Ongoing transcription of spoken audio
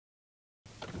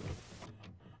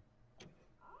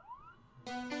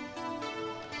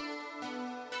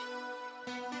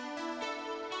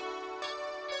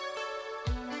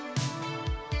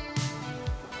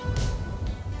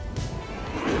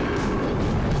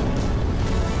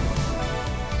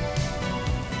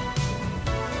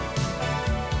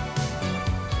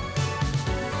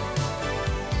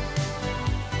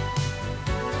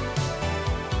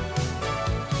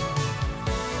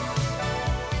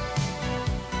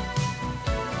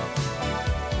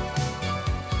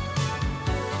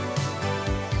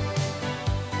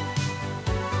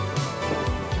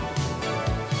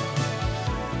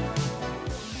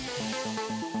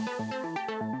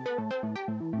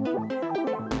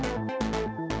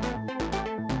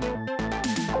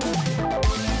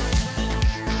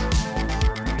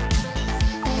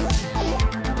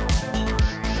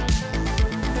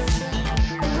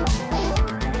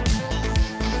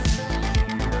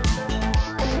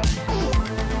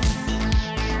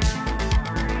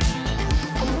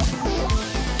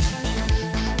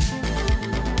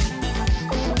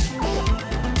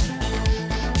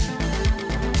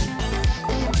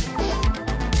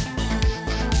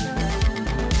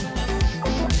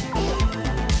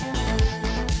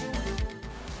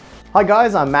Hi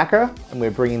guys, I'm Makka, and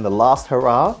we're bringing the last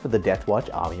hurrah for the Deathwatch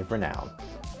Army of Renown.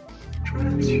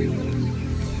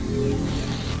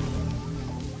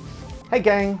 Hey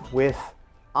gang, with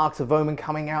Arcs of Omen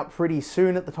coming out pretty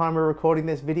soon at the time we're recording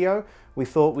this video, we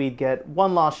thought we'd get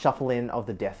one last shuffle in of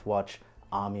the Deathwatch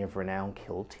Army of Renown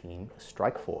Kill Team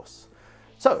Strike Force.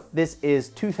 So this is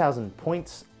 2,000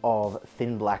 points of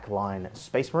Thin Black Line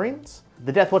Space Marines.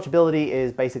 The Deathwatch ability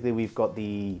is basically we've got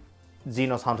the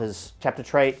Xenos Hunter's chapter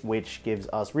trait, which gives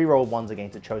us reroll ones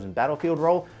against a chosen battlefield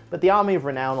roll, but the Army of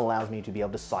Renown allows me to be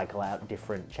able to cycle out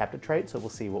different chapter traits, so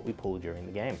we'll see what we pull during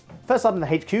the game. First up in the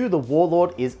HQ, the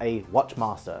Warlord is a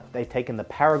Watchmaster. They've taken the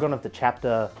Paragon of the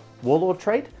chapter Warlord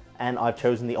trait, and I've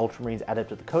chosen the Ultramarines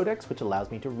Adept of the Codex, which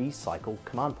allows me to recycle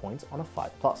command points on a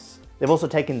 5+. They've also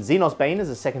taken Xenos Bane as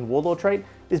a second Warlord trait.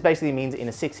 This basically means in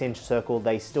a 6-inch circle,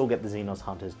 they still get the Xenos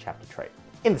Hunter's chapter trait.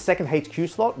 In the second HQ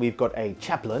slot, we've got a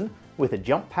Chaplain with a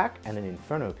jump pack and an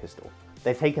Inferno pistol.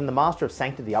 They've taken the Master of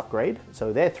Sanctity upgrade,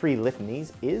 so their 3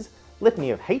 litanies is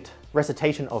Litany of Hate,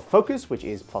 Recitation of Focus, which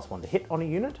is +1 to hit on a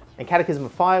unit, and Catechism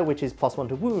of Fire, which is +1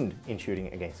 to wound in shooting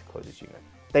against a closest unit.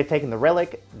 They've taken the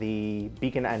Relic, the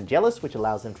Beacon Angelus, which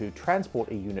allows them to transport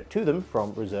a unit to them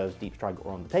from reserves, deep strike,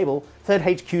 or on the table. Third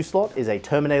HQ slot is a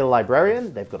Terminator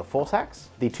Librarian. They've got a Force Axe.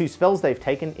 The 2 spells they've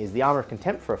taken is the Armor of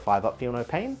Contempt for a 5-up Feel No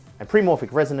Pain, and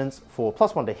Premorphic Resonance for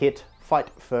 +1 to hit, Fight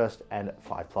First, and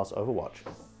 5+ Overwatch.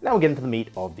 Now we're getting to the meat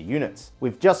of the units.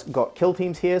 We've just got kill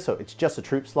teams here, so it's just a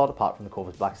troop slot apart from the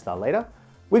Corvus Blackstar later.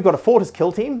 We've got a Fortis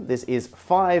kill team. This is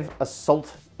 5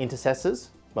 Assault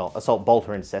Intercessors, well, Assault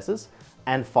Bolter Intercessors,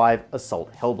 and 5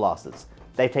 Assault Hellblasters.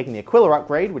 They've taken the Aquila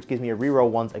upgrade, which gives me a reroll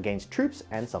ones against troops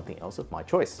and something else of my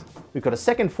choice. We've got a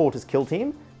second Fortis kill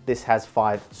team. This has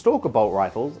 5 Stalker Bolt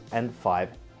Rifles and 5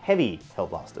 Heavy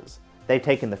Hellblasters. They've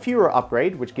taken the Führer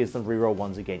upgrade, which gives them reroll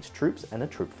ones against troops and a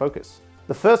troop focus.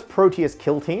 The first Proteus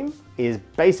kill team is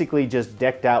basically just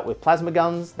decked out with plasma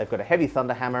guns. They've got a heavy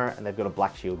thunder hammer and they've got a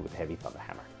black shield with heavy thunder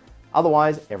hammer.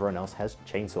 Otherwise, everyone else has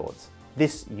chainswords.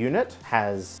 This unit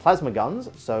has plasma guns,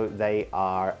 so they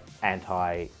are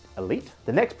anti-elite.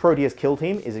 The next Proteus kill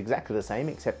team is exactly the same,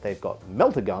 except they've got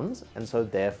melter guns, and so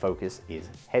their focus is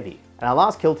heavy. And our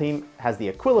last kill team has the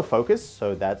Aquila focus,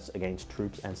 so that's against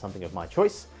troops and something of my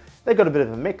choice. They've got a bit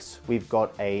of a mix. We've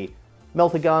got a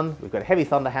melter gun, we've got a heavy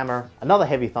thunder hammer, another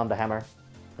heavy thunder hammer,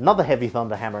 another heavy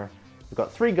thunder hammer. We've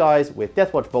got 3 guys with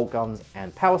Deathwatch bolt guns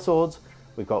and power swords.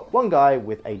 We've got 1 guy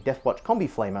with a Deathwatch combi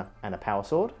flamer and a power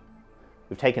sword.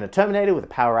 We've taken a Terminator with a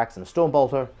power axe and a storm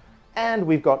bolter, and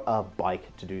we've got a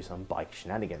bike to do some bike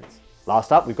shenanigans.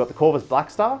 Last up, we've got the Corvus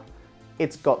Blackstar.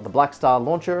 It's got the Blackstar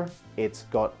launcher, it's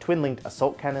got twin-linked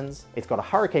assault cannons, it's got a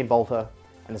Hurricane bolter,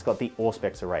 and it's got the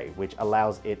Auspex array, which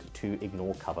allows it to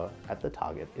ignore cover at the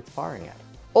target it's firing at.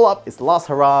 All up, it's the last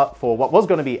hurrah for what was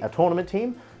going to be a tournament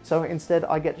team, so instead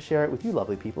I get to share it with you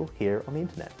lovely people here on the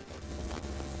internet.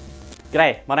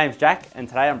 G'day, my name's Jack, and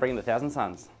today I'm bringing the 1,000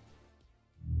 Suns.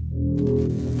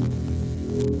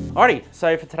 Alrighty,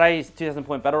 so for today's 2,000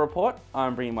 point battle report,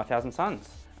 I'm bringing my 1,000 Suns.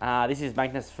 This is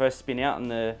Magnus' first spin out in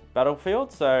the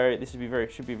battlefield, so this should be a very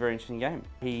interesting game.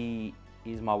 He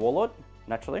is my Warlord,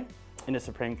 naturally, in a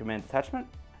Supreme Command detachment,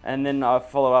 and then I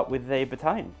follow up with the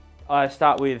battalion. I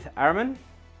start with Araman.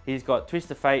 He's got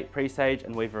Twist of Fate, Presage,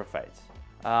 and Weaver of Fates.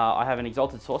 I have an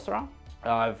Exalted Sorcerer.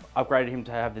 I've upgraded him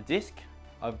to have the Disc.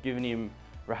 I've given him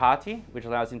Rahati, which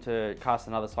allows him to cast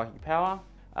another Psychic Power.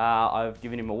 I've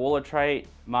given him a Warlord trait,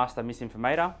 Master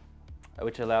Misinformator,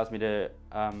 which allows me to,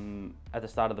 at the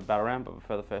start of the battle round, but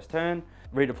before the first turn,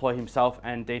 redeploy himself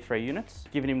and D3 units.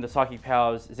 Given him the Psychic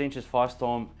Powers, Tzeentch's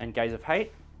Firestorm and Gaze of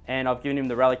Hate. And I've given him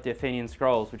the Relic the Athenian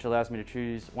Scrolls, which allows me to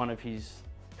choose one of his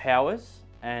powers,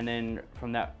 and then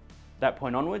from that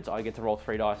point onwards, I get to roll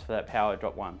 3 dice for that power,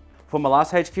 drop 1. For my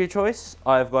last HQ choice,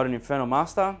 I've got an Infernal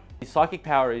Master. His Psychic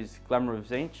Power is Glamour of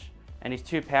Tzeentch, and his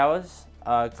 2 powers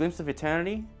are Glimpse of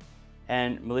Eternity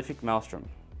and Malefic Maelstrom.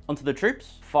 Onto the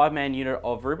troops, 5-man unit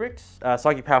of Rubrics.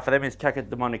 Psychic Power for them is Cakar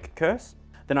Demonic Curse.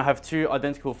 Then I have 2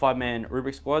 identical 5-man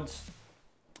Rubric squads.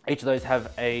 Each of those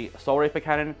have a Soul Reaper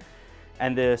cannon,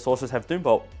 and the sorcerers have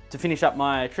Doombolt. To finish up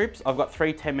my troops, I've got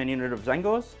 3 10-man unit of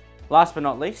Zangors. Last but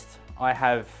not least, I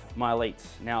have my elites.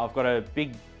 Now I've got a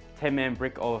big 10-man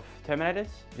brick of Terminators.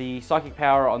 The Psychic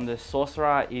Power on the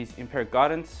Sorcerer is Empiric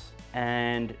Guidance,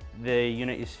 and the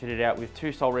unit is fitted out with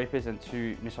 2 Soul Reapers and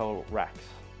 2 Missile Racks.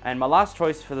 And my last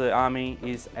choice for the army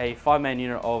is a 5-man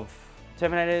unit of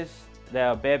Terminators. They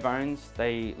are bare bones.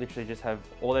 They literally just have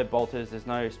all their bolters. There's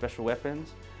no special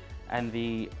weapons. And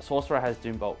the Sorcerer has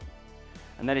Doombolt.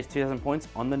 And that is 2,000 points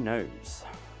on the nose.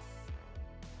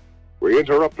 We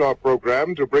interrupt our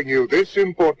program to bring you this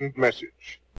important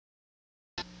message.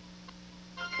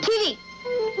 TV.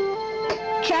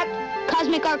 Check.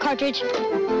 Cosmic Arc cartridge.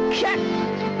 Check.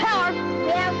 Power.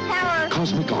 We have power.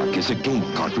 Cosmic Arc is a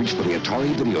game cartridge for the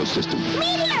Atari video system.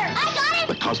 Meteor! I got it!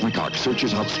 The Cosmic Arc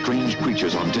searches out strange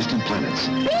creatures on distant planets.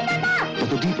 Beam them up! But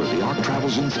the deeper the Arc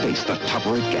travels in space, the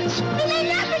tougher it gets. We may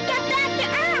never get back to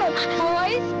Earth!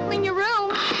 Boys, clean your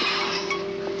room.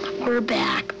 We're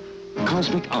back.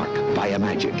 Cosmic Arc via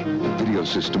Magic. The video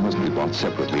system must be bought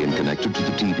separately and connected to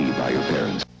the TV by your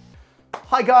parents.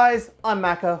 Hi guys, I'm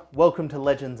Makka. Welcome to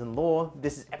Legends and Lore.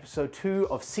 This is episode 2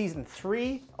 of season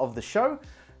 3 of the show.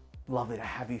 Lovely to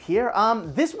have you here.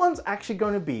 This one's actually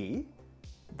going to be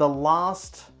the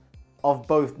last of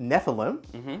both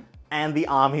Nephilim and the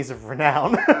armies of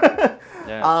renown.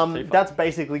 That's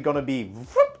basically going to be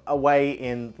away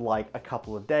in like a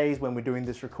couple of days when we're doing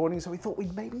this recording. So we thought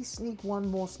we'd maybe sneak one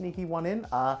more sneaky one in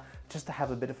just to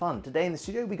have a bit of fun. Today in the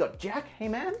studio we got Jack. Hey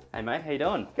man. Hey mate, how you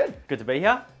doing? Good. Good to be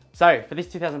here. So for this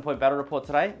 2,000 point battle report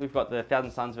today, we've got the 1,000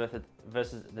 Suns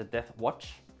versus the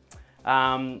Deathwatch.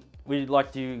 We'd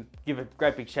like to give a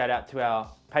great big shout out to our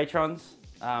patrons.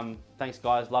 Thanks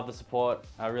guys, love the support.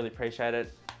 I really appreciate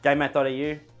it.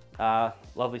 GameMat.eu,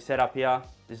 lovely setup here.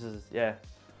 This is,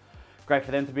 great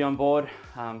for them to be on board.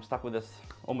 Stuck with us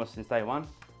almost since day one.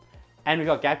 And we've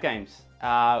got Gap Games.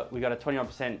 We got a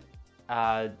 21%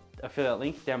 affiliate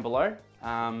link down below.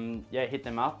 Hit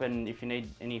them up, and if you need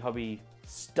any hobby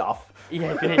Stuff.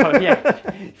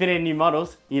 if you need new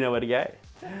models, you know where to go.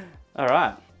 All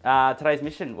right. Today's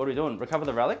mission, what are we doing? Recover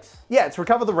the relics? Yeah, it's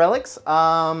recover the relics.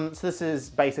 So this is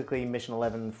basically mission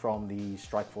 11 from the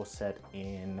Strike Force set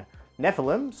in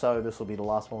Nephilim. So this will be the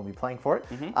last one we'll be playing for it.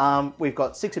 We've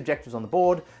got 6 objectives on the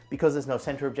board. Because there's no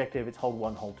center objective, it's hold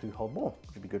 1, hold 2, hold more,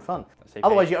 which would be good fun.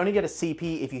 Otherwise, you only get a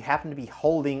CP if you happen to be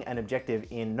holding an objective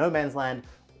in no man's land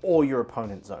or your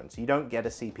opponent's zone. So you don't get a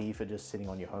CP for just sitting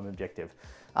on your home objective.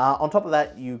 On top of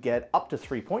that, you get up to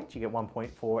 3 points. You get 1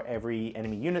 point for every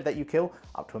enemy unit that you kill,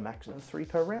 up to a maximum of 3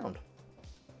 per round.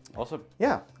 Awesome.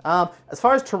 Yeah. As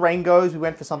far as terrain goes, we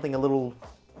went for something a little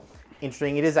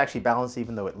interesting. It is actually balanced,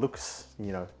 even though it looks,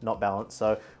 not balanced.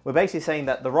 So we're basically saying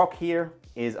that the rock here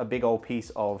is a big old piece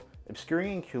of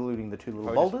obscuring, including the 2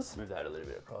 little boulders. Move that a little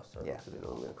bit across. So yeah, a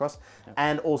little bit across. Yeah.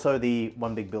 And also the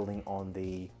one big building on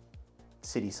the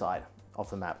city side of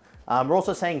the map. We're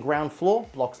also saying ground floor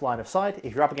blocks line of sight.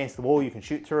 If you're up against the wall, you can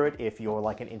shoot through it. If you're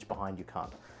like an inch behind, you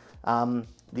can't.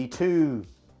 The 2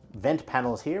 vent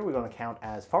panels here, we're going to count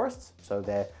as forests. So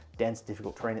they're dense,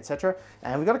 difficult terrain, etc.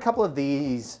 And we've got a couple of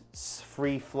these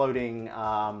free-floating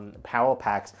power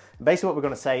packs. And basically what we're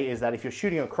going to say is that if you're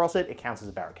shooting across it, it counts as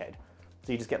a barricade.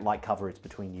 So you just get light cover. It's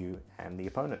between you and the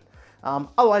opponent.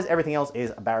 Otherwise, everything else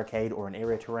is a barricade or an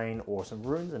area terrain or some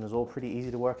ruins, and is all pretty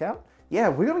easy to work out. Yeah,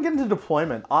 we're going to get into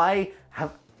deployment. I'm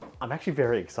actually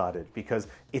very excited because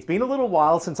it's been a little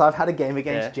while since I've had a game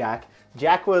against Jack.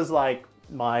 Jack was like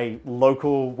my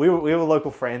local, we were local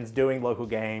friends doing local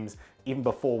games even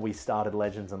before we started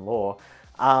Legends and Lore.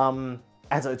 And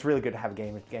so it's really good to have a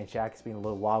game against Jack. It's been a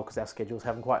little while because our schedules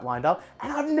haven't quite lined up.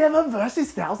 And I've never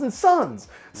versus 1,000 Suns.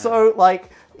 No. So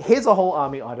like, here's a whole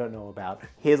army I don't know about.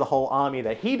 Here's a whole army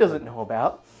that he doesn't know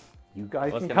about. You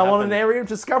guys can come on an area of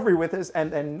discovery with us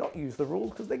and then not use the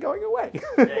rules because they're going away.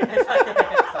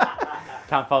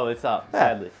 Can't follow this up,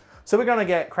 sadly. So we're going to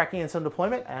get cracking in some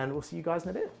deployment and we'll see you guys in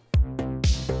a bit.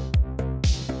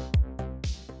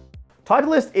 Title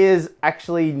list is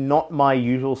actually not my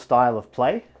usual style of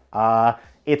play.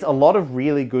 It's a lot of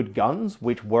really good guns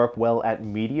which work well at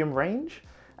medium range,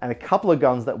 and a couple of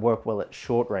guns that work well at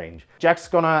short range. Jack's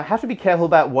gonna have to be careful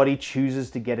about what he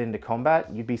chooses to get into combat.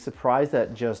 You'd be surprised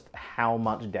at just how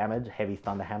much damage heavy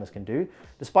thunder hammers can do.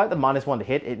 Despite the -1 to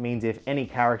hit, it means if any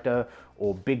character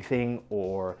or big thing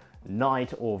or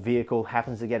knight or vehicle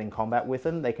happens to get in combat with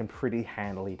them, they can pretty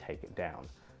handily take it down.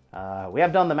 We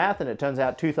have done the math and it turns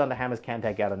out 2 thunder hammers can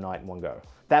take out a knight in one go.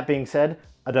 That being said,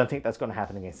 I don't think that's gonna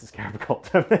happen against the Scarab Cult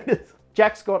Terminators.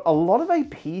 Jack's got a lot of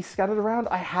AP scattered around.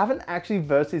 I haven't actually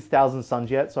versus 1,000 Suns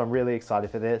yet, so I'm really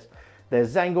excited for this.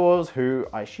 There's Zangors, who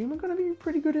I assume are going to be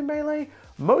pretty good in melee.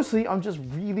 Mostly, I'm just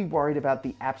really worried about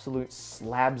the absolute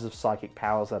slabs of psychic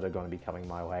powers that are going to be coming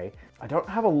my way. I don't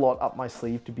have a lot up my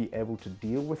sleeve to be able to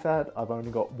deal with that. I've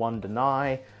only got 1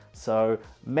 deny, so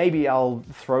maybe I'll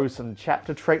throw some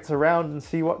chapter traits around and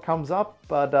see what comes up,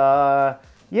 but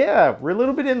yeah, we're a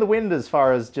little bit in the wind as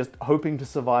far as just hoping to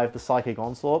survive the psychic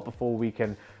onslaught before we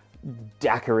can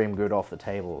dagger him good off the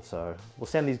table. So we'll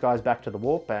send these guys back to the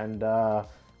warp and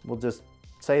we'll just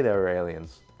say they were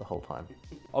aliens the whole time.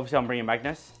 Obviously I'm bringing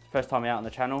Magnus, first time out on the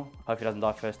channel. Hope he doesn't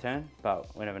die first turn,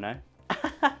 but we never know.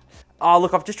 Oh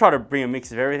look, I've just tried to bring a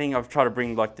mix of everything. I've tried to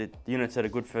bring like the units that are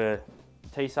good for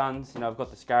T-Suns. You know, I've got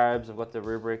the Scarabs, I've got the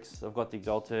Rubrics, I've got the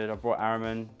Exalted. I brought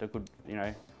Araman, the good, you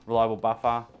know, reliable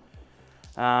buffer.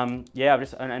 Yeah,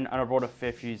 and I brought a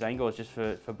fair few Zangors just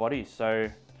for bodies. So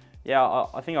yeah,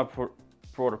 I think I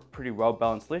brought a pretty well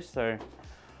balanced list. So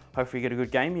hopefully you get a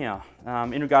good game here.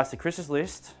 In regards to Chris's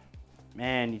list,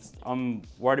 man, I'm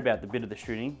worried about the bit of the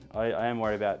shooting. I am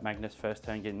worried about Magnus first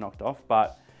turn getting knocked off,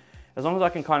 but as long as I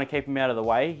can kind of keep him out of the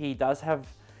way, he doesn't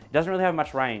really have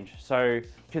much range. So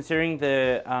considering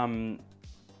the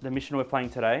mission we're playing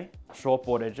today, short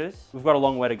board edges, we've got a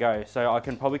long way to go. So I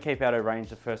can probably keep out of range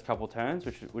the first couple turns,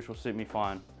 which will suit me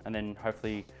fine. And then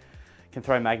hopefully can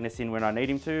throw Magnus in when I need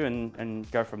him to and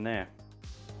go from there.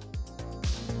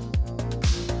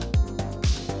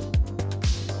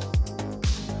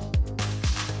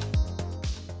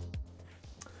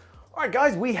 All right,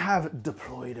 guys, we have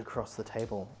deployed across the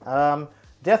table.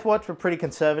 Deathwatch were pretty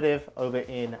conservative over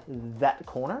in that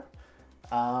corner,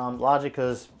 largely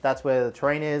because that's where the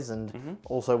terrain is and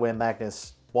also where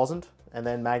Magnus wasn't. And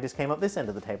then Magnus came up this end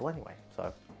of the table anyway.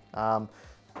 So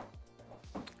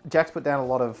Jack's put down a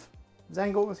lot of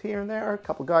Zangors here and there, a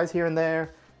couple guys here and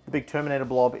there. The big Terminator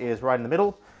blob is right in the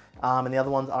middle, and the other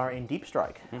ones are in Deep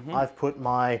Strike. I've put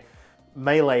my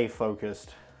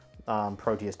melee-focused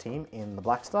Proteus team in the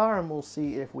Black Star, and we'll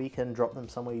see if we can drop them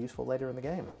somewhere useful later in the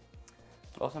game.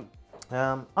 Awesome.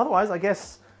 Otherwise, I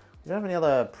guess we don't have any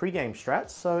other pre-game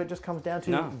strats, so it just comes down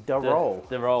to the roll.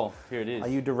 The roll. Here it is. Are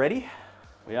you ready?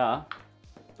 We are.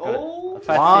 Oh,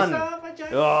 one.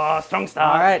 Oh, strong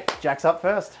start. All right, Jack's up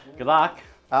first. Good luck.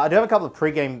 I do have a couple of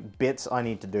pre-game bits I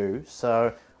need to do.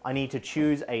 So I need to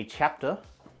choose a chapter,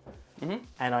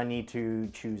 and I need to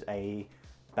choose a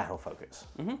battle focus.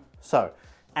 So,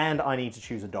 and I need to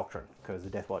choose a doctrine, because the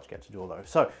Deathwatch gets to do all those.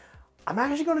 So I'm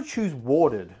actually going to choose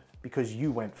Warded, because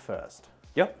you went first.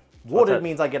 Yep. Warded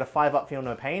means I get a 5-up feel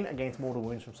no pain against mortal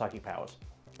wounds from psychic powers.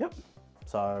 Yep.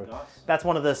 So that's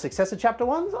one of the successor chapter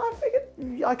ones. I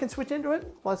figured I can switch into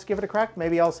it. Let's give it a crack.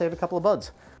 Maybe I'll save a couple of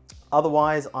buds.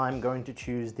 Otherwise, I'm going to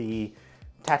choose the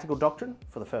tactical doctrine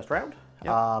for the first round.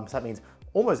 Yep. So that means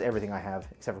almost everything I have,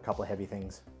 except for a couple of heavy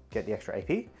things, get the extra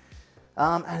AP.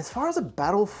 And as far as a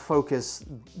battle focus,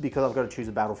 because I've got to choose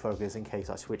a battle focus in case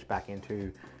I switch back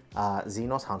into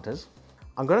Xenos Hunters,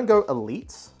 I'm going to go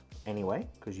Elites anyway,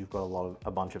 because you've got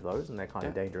a bunch of those and they're kind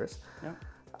of dangerous.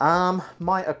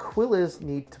 My Aquillas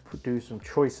need to do some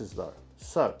choices though.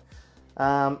 So,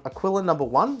 Aquila number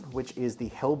 1, which is the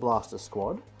Hellblaster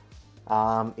squad,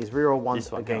 is reroll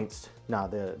ones against... No,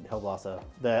 the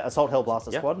Assault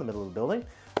Hellblaster squad in the middle of the building.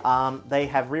 They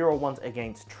have reroll ones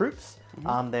against troops.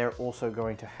 They're also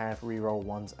going to have reroll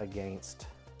ones against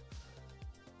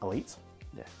elites.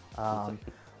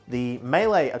 The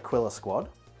melee Aquila squad,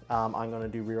 I'm going to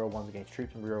do reroll ones against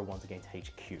troops and reroll ones against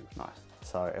HQ. Nice.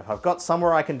 So if I've got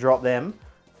somewhere I can drop them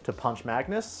to punch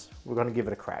Magnus, we're going to give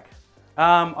it a crack.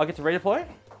 I get to redeploy.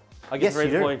 I get Yes, to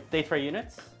redeploy D3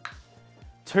 units.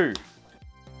 2.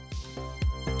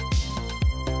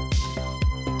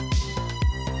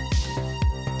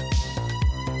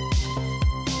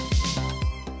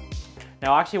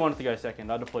 Now, I actually wanted to go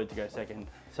second. I deployed to go second.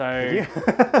 So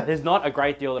there's not a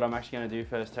great deal that I'm actually going to do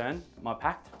first turn. My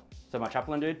pact, so my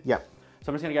chaplain dude. Yep.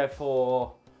 So I'm just going to go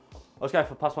for, I'll just go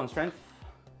for +1 strength.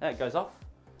 That goes off.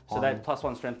 So that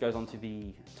 +1 strength goes onto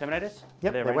the Terminators.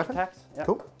 Yep, their their range weapon. attacks. Yep.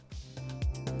 Cool.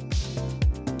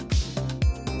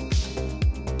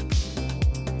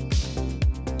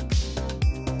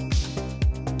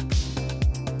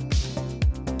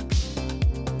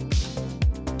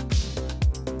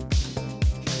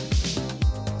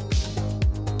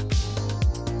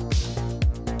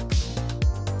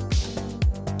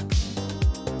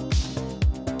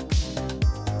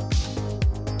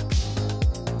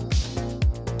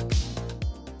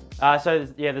 So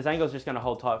yeah, the Zangor's just going to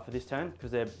hold tight for this turn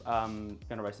because they're going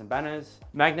to raise some banners.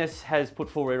 Magnus has put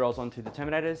full rerolls onto the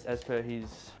Terminators as per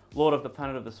his Lord of the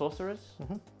Planet of the Sorcerers.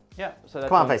 Yeah, so that's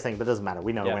Command phase thing, but it doesn't matter.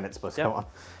 We know when it's supposed to go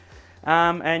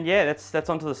on. And yeah, that's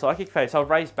onto the Psychic phase. So I've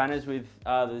raised banners with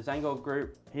the Zangor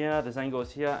group here, the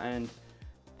Zangors here, and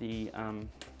the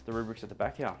rubrics at the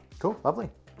back here. Cool, lovely.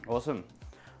 Awesome.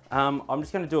 I'm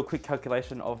just going to do a quick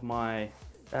calculation of my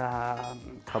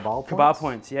Cabal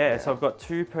points, yeah. So I've got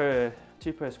two per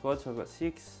squad, so I've got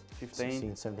 6, 15,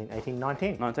 16, 17, 18,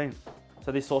 19. 19.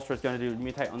 So this sorcerer is going to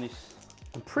mutate on this.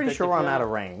 I'm pretty sure I'm out of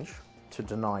range to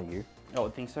deny you. Oh, I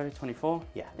would think so. 24.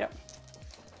 Yeah. Yep.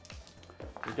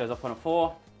 This goes off on a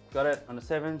 4. Got it on a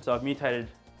 7. So I've mutated.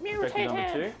 Objective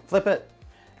number 2. Flip it.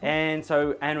 And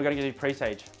we're going to do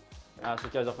presage. So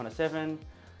it goes off on a 7.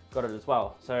 Got it as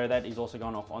well. So that is also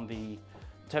gone off on the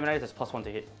Terminators. That's +1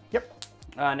 to hit. Yep.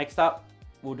 Next up,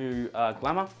 we'll do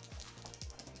Glamour.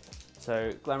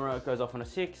 So Glamour goes off on a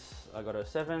 6. I got a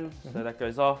 7, so that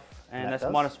goes off, and that's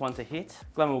 -1 to hit.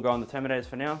 Glamour will go on the Terminators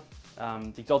for now.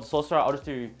 The Exalted Sorcerer, I'll just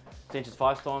do Stench's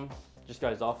Firestorm. Just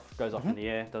goes off in the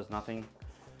air, does nothing.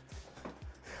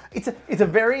 It's a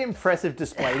very impressive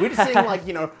display. We're just seeing like,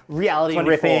 you know, reality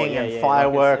ripping and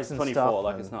fireworks like and 24, stuff.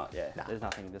 like it's not, there's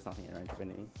nothing in range of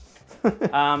anything.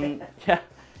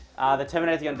 The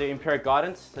Terminator's going to do Empiric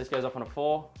Guidance. So this goes off on a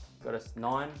 4. Got a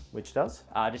 9. Which does?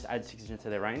 Just add 6 into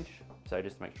their range. So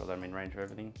just make sure that I'm in range of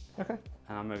everything. Okay.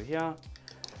 And I'm over here.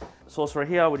 Sorcerer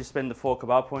here, we'll just spend the 4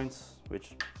 Cabal points,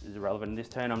 which is irrelevant in this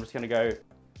turn. I'm just going to go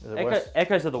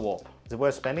Echoes of the Warp. Is it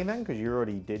worth spending then? Because you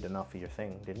already did enough for your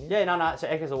thing, didn't you? Yeah, no. So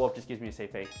Echoes of the Warp just gives me a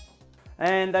CP.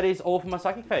 And that is all for my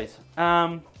Psychic phase.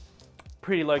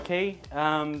 Pretty low key.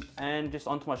 And just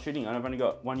onto my shooting. I've only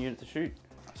got 1 unit to shoot.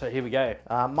 So here we go.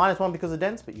 -1 because of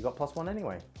dense, but you got +1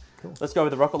 anyway. Cool. Let's go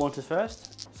with the rocket launchers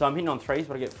first. So I'm hitting on 3s,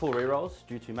 but I get full rerolls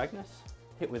due to Magnus.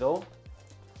 Hit with all.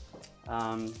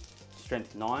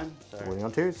 Strength 9. So Rolling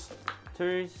on 2s.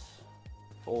 2s.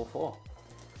 4.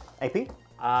 AP?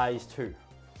 Is 2.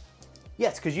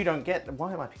 Yes, because you don't get.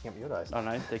 Why am I picking up your dice? I don't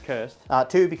know, they're cursed.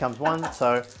 2 becomes 1,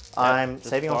 so I'm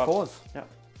saving on 4s. Yep.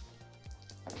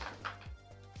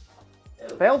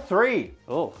 Failed 3.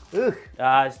 Oh. Ugh.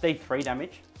 It's D3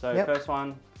 damage. So first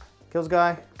one. Kills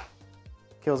guy.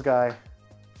 Kills guy.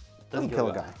 Doesn't kill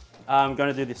a guy. I'm going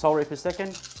to do the Soul Reaper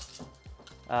second.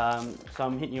 So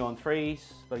I'm hitting you on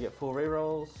 3s, but I get 4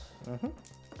 rerolls.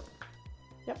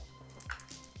 Yep.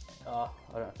 I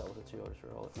don't know if that was a 2, I'll just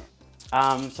reroll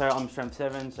it. So I'm strength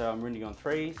 7, so I'm running on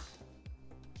 3s.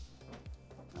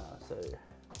 So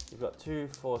you've got 2,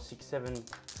 4, 6, 7.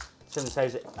 7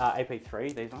 saves AP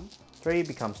 3, these ones. 3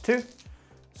 becomes 2.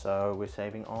 So we're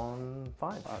saving on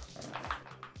 5.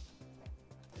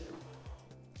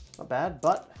 Not bad,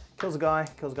 but kills a guy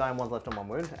and 1's left on 1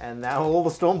 wound. And now all the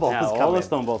Stormbolters come in. All the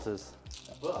Stormbolters.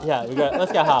 Yeah,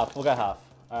 let's go half. We'll go half.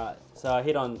 Alright, so I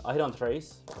hit on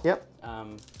 3s. Yep.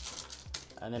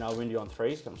 And then I'll win you on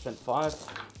 3s, I'm strength 5.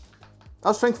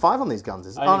 Oh, strength 5 on these guns,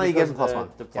 is it? Oh no, you get the +1.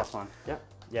 The +1. Yep.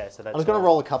 Yeah, so that's. I was going to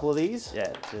roll a couple of these.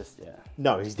 Yeah,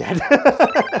 No, he's dead.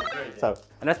 So.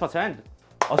 And that's my turn.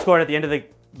 I'll score it at the end of the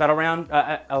battle round,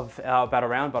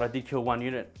 but I did kill 1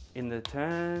 unit in the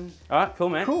turn. Alright, cool,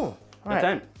 man. Cool. All right.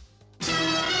 Turn.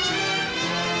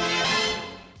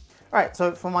 Alright,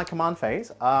 so for my command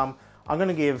phase, I'm going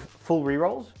to give full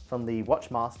rerolls from the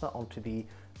Watchmaster onto the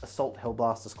Assault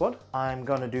Hellblaster squad. I'm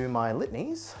going to do my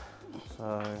litanies.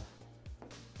 So,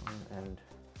 and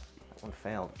that one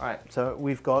failed. Alright, so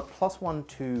we've got +1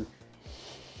 to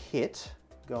hit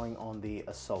going on the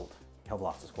Assault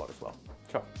Hellblaster squad as well.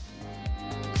 Sure.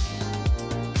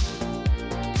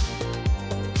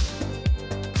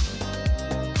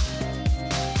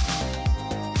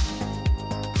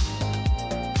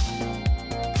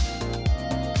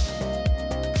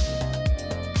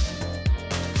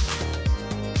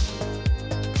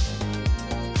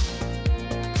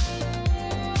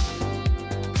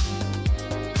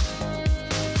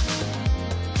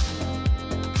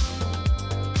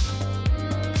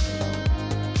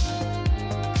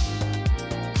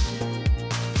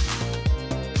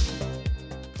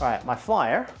 Alright, my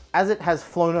flyer, as it has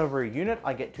flown over a unit,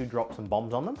 I get to drop some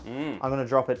bombs on them. I'm going to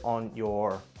drop it on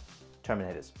your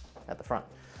Terminators at the front.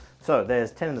 So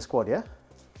there's 10 in the squad, yeah?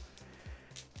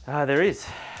 There is.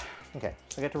 Okay,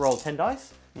 so I get to roll 10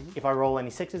 dice. If I roll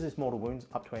any 6s, it's mortal wounds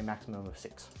up to a maximum of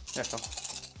 6. Yeah, sure.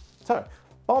 So,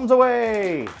 bombs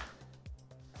away!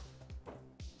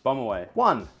 Bomb away.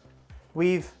 1.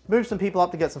 We've moved some people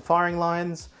up to get some firing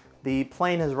lines. The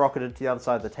plane has rocketed to the other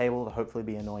side of the table to hopefully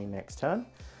be annoying next turn.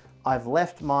 I've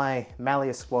left my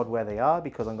Malleus squad where they are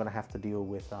because I'm going to have to deal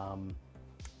with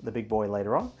the big boy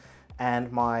later on.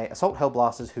 And my Assault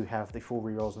Hellblasters, who have the full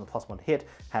rerolls and the +1 to hit,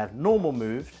 have normal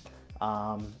moved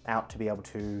out to be able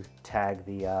to tag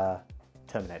the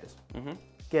Terminators.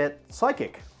 Get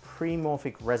Psychic,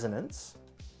 Premorphic Resonance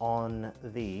on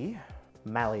the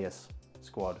Malleus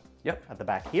squad. Yep. At the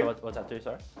back here. So what's that do,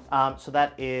 sorry? So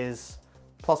that is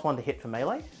 +1 to hit for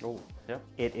melee. Oh, yep.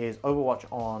 It is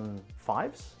Overwatch on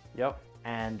 5s. Yep.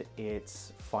 And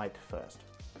it's fight first.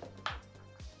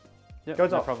 Yep,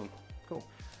 Goes no off. problem. Cool.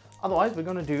 Otherwise, we're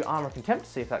going to do Armor Contempt,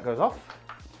 see if that goes off.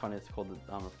 It's funny, it's called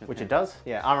the Armor of Contempt. Which it does.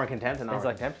 Yeah, Armor Contempt and Armor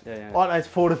Contempt. Yeah. Oh, no, it's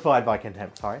Fortified by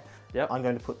Contempt, sorry. Yep. I'm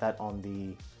going to put that on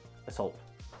the Assault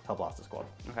Hellblaster squad.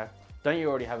 Okay. Don't you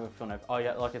already have a feel no... Oh,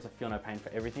 yeah, like it's a feel no pain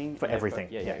for everything? For everything,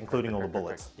 yeah, including all the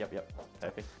bullets. Yep.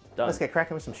 Perfect. Done. Let's get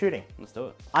cracking with some shooting. Let's do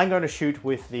it. I'm going to shoot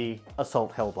with the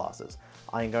Assault Hellblasters.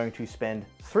 I'm going to spend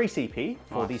 3 CP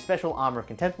for the Special Armor of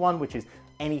Contempt one, which is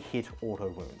any hit auto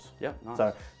wounds. Yep, nice.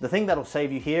 So the thing that'll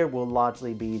save you here will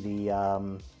largely be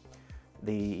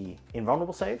the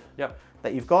invulnerable save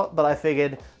that you've got, but I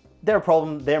figured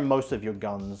they're most of your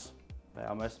guns. They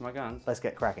are most of my guns. Let's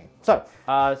get cracking. So,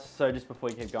 so just before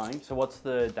you keep going, so what's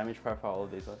the damage profile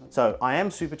of these weapons? So I am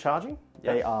supercharging.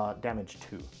 They are damage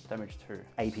 2. Damage 2.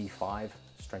 AP 5,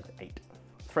 strength 8.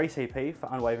 3 CP for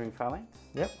unwavering phalanx.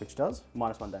 Yep, which does.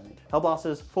 -1 damage.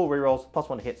 Hellblasters, full rerolls,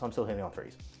 +1 to hit, so I'm still hitting on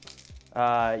 3s.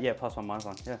 Yeah, +1,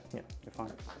 -1. Yeah, you're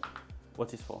fine.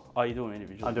 What's this for? Oh, you're doing it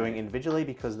individually. I'm doing individually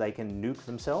because they can nuke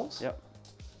themselves. Yep.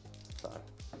 So.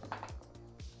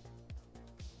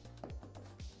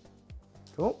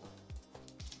 Cool.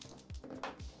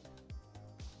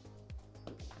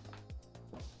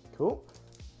 Cool.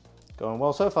 Going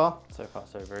well so far. So far,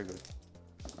 so very good.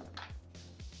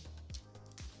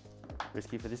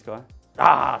 Risky for this guy.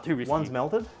 Ah, too risky. One's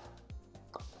melted.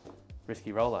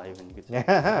 Risky roller, even, you could say.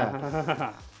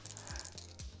 Yeah.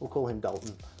 We'll call him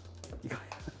Dalton.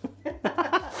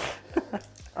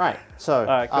 Alright, so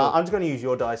cool. I'm just going to use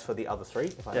your dice for the other 3,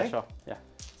 if I may. Yeah, sure. Yeah,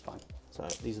 it's fine. So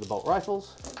these are the bolt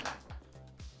rifles.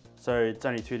 So it's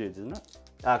only 2 dudes, isn't it?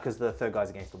 Because the third guy's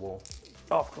against the wall.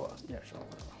 Oh, of course. Yeah, sure.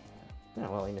 Yeah,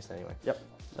 well, he missed anyway. Yep,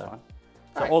 that's fine.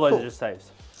 So Alright, all those cool. are just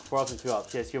saves. 4 ups and 2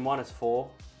 ups. Yes, you're -4.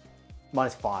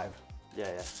 -5.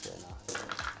 Yeah,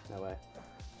 no way.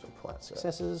 So pull out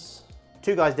successes.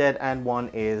 2 guys dead and 1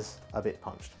 is a bit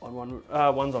punched.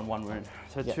 One's on 1 wound.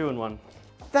 So 2 and 1.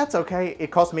 That's okay.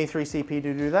 It cost me 3 CP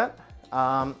to do that.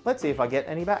 Let's see if I get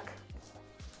any back.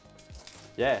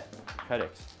 Yeah,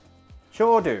 Codex.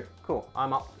 Sure do. Cool.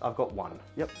 I'm up. I've got 1.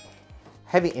 Yep.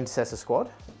 Heavy Intercessor Squad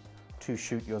to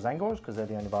shoot your Zangors because they're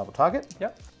the only viable target.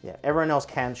 Yep. Yeah, everyone else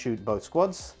can shoot both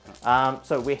squads.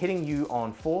 So we're hitting you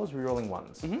on 4s, rerolling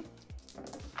 1s.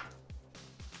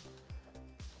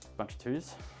 Bunch of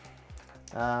 2s.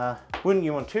 Wounding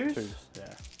you on 2s. 2s,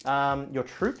 yeah. Your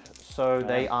troop, so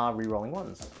they are rerolling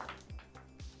 1s.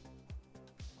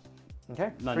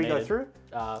 Okay, None 3 go needed. through.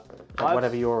 5s.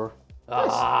 Whatever your...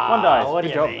 One dice. What do Good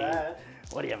you job. mean?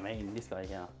 What do you mean? This guy,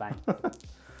 yeah, bang.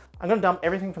 I'm going to dump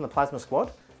everything from the Plasma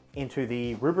Squad into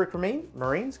the Rubric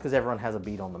Marines because everyone has a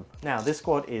bead on them. Now, this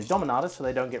squad is Dominatus, so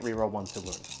they don't get reroll 1s to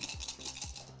wound.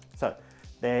 So,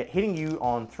 they're hitting you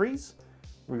on 3s,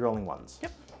 rerolling 1s.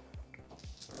 Yep.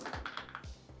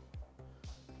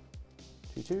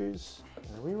 2 2s,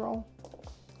 and a reroll.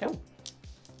 Yep.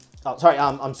 Oh, sorry,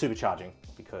 I'm supercharging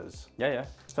because... Yeah.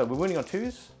 So, we're winning on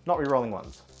 2s, not rerolling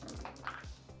 1s.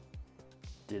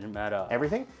 Didn't matter.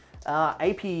 Everything.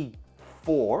 AP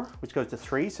 4, which goes to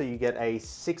 3, so you get a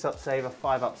 6-up save, a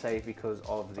 5-up save because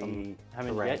of the How many did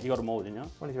you terrain. get? You got them all, didn't you?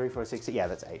 1, 2, 3, 4, 6, yeah,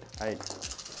 that's 8. 8.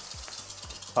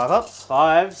 5-ups.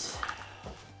 5s.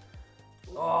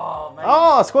 Oh, man.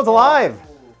 Oh, squad's alive!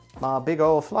 My big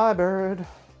old flybird.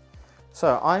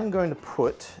 So I'm going to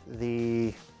put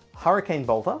the Hurricane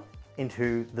Bolter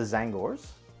into the Zangors,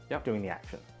 doing the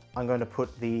action. I'm going to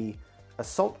put the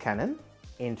Assault Cannon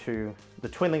into the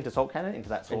Twin-Linked Assault Cannon into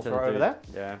that sorcerer over there.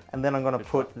 Yeah. And then I'm going to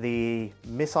put the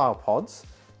Missile Pods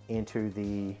into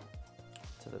the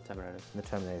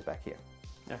Terminators back here.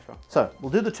 Yeah, sure. So we'll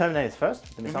do the Terminators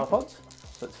first, the Missile Pods.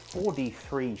 So it's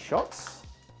 4d3 shots.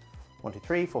 1, 2,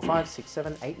 3, 4, 5, 6,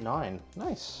 7, 8, 9.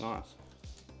 Nice. Nice.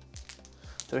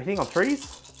 So we're hitting on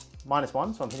 3s,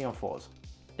 -1, so I'm hitting on 4s.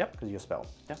 Yep. Because of your spell.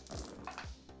 Yep.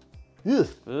 Ugh.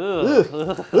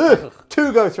 Ugh. Ugh.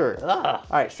 2 go through.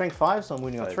 Alright, strength 5, so I'm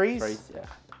wounding on 3s. 3s, yeah.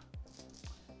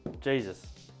 Jesus.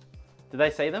 Did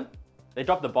they see them? They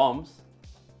dropped the bombs,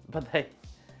 but they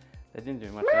didn't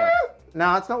do much damage.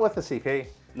 Nah, it's not worth the CP.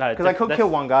 No, because I could kill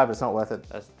 1 guy, but it's not worth it.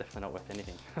 That's definitely not worth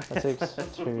anything. 6,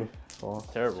 2, 4.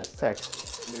 Terrible.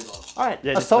 6. Alright,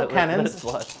 Yeah, just assault let it cannons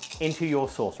slide. into your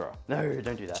sorcerer. No,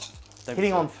 don't do that. Don't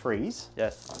Hitting be on silly. 3s.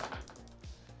 Yes.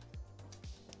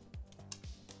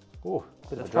 Ooh,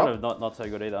 bit of a That's drop. kind of not so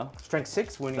good either. Strength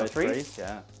 6, wounding on Those 3s.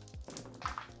 yeah.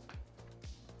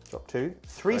 Drop 2.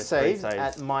 3 Those saves, 3 saves.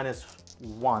 at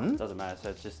 -1. Doesn't matter, so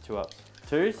it's just 2 ups.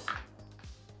 2s?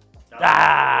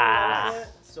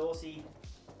 Saucy.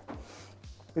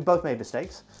 We both made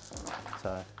mistakes.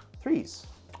 So 3s.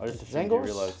 I just Into assumed you Zangors.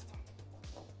 realised.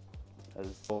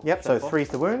 Yep, so 3's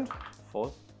the wound.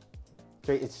 4s?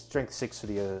 3, it's strength 6 for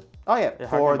the... oh yeah, Yeah,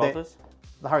 for Hurricane Bolters?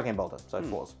 the Hurricane Bolter, so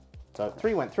 4s. So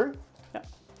 3 went through. Yeah.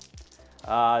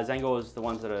 Zangors, the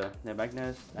ones that are near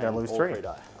Magnus. They'll lose all 3. 3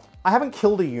 die. I haven't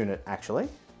killed a unit, actually.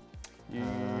 You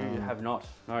have not.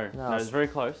 No, No, it's very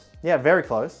close. Yeah, very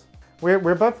close.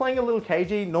 We're both playing a little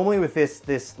cagey. Normally with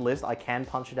this list, I can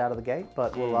punch it out of the gate,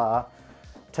 but we'll...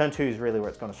 turn 2 is really where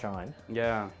it's going to shine.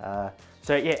 Yeah.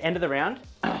 So yeah, end of the round,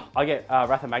 I get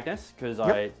Wrath of Magnus because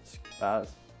I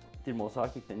did more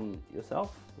psychic than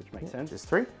yourself, which makes sense. Just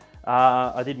 3.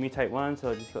 I did mutate 1,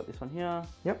 so I just got this one here.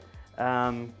 Yep.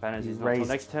 Banners is not until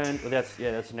next turn. Well, that's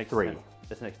the next 3. turn.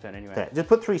 That's the next turn anyway. Okay, just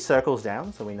put 3 circles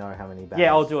down so we know how many banners.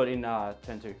 Yeah, I'll do it in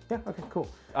turn 2. Yeah, okay, cool.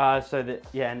 So that,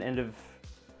 yeah, and end of,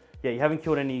 yeah, you haven't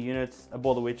killed any units. A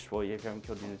Ball the Witch, well, yeah, if you haven't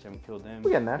killed units, you haven't killed them.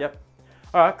 We're getting there. Yep.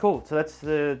 All right, cool. So that's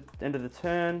the end of the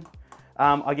turn.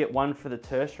 I get 1 for the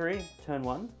tertiary, turn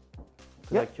 1.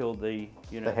 Because I killed the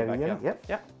unit. The heavy unit, yep.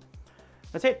 Yep.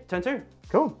 That's it, turn 2.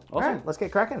 Cool. Awesome. All right, let's get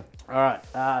cracking. All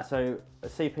right, so a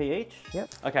CP each. Yep.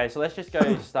 Okay, so let's just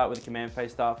go start with the command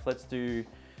phase stuff. Let's do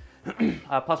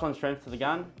 +1 strength to the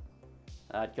gun.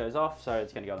 It goes off, so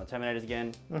it's going to go on the Terminators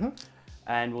again.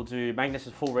 And we'll do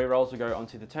Magnus's full rerolls will go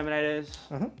onto the Terminators.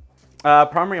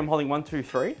 Primary, I'm holding 1, 2,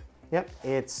 3. Yep,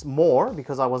 it's more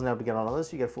because I wasn't able to get on others,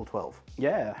 so you get a full 12.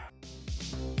 Yeah.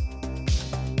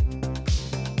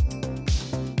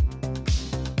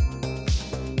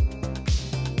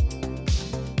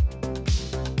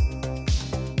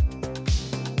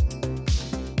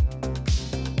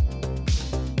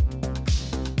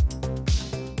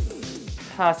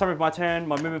 Summary of my turn,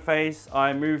 my movement phase,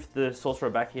 I moved the Sorcerer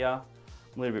back here. I'm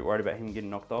a little bit worried about him getting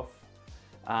knocked off.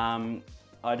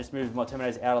 I just moved my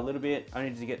Terminators out a little bit,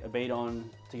 only to get a beat on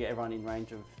to get everyone in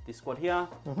range of this squad here.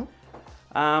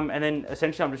 And then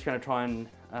essentially I'm just going to try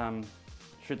and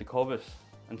shoot the Corvus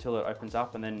until it opens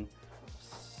up and then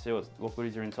see what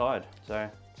goodies are inside. So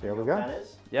here we go.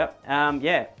 Banners. Yep.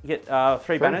 Yeah, get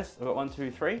 3 banners. I've got 1, 2,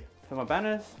 3 for my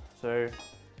banners. So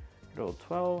good old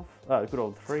 12. Good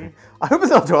old 3. I hope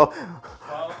it's not 12.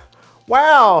 12.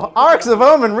 Wow, Arcs of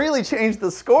Omen really changed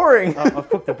the scoring. I've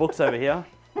cooked the books over here.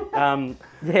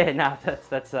 Yeah, no,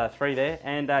 that's 3 there.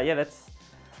 And yeah,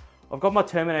 I've got my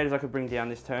Terminators I could bring down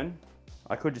this turn.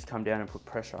 I could just come down and put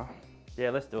pressure. Yeah,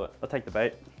 let's do it. I'll take the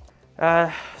bait.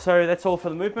 So that's all for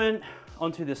the movement.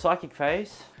 Onto the psychic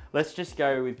phase. Let's just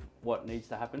go with what needs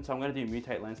to happen. So I'm going to do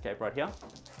mutate landscape right here.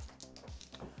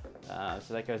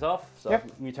 So that goes off. So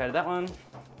I've mutated that one.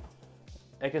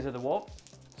 Echoes of the Warp.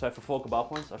 So for 4 Cabal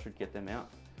points, I should get them out.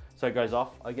 So it goes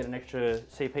off. I get an extra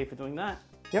CP for doing that.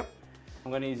 Yep. I'm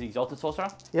going to use the Exalted Sorcerer.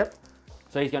 Yep.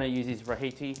 So he's going to use his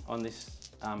Rahiti on this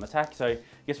attack. So he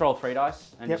gets to roll 3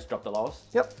 dice and just drop the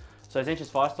lowest. Yep. So Zench's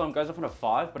Firestorm goes off on a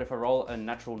 5, but if I roll a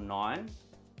natural 9,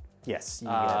 yes, you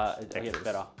get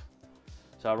better.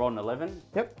 So I rolled an 11.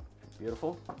 Yep.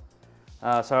 Beautiful.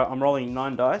 So I'm rolling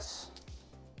 9 dice.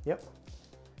 Yep.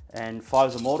 And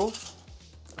 5's Immortals.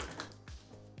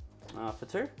 For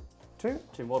 2.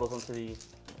 2 mortals onto the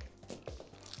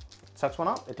Sucks one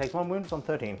up. It takes 1 wound, so I'm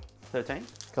 13. 13.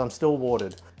 Because I'm still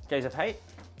warded. Gaze of Hate.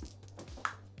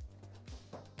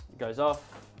 Goes off.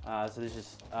 So this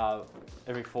is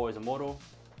every 4 is a mortal.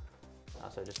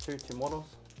 So just 2 mortals.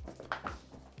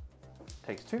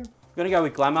 Takes 2. I'm going to go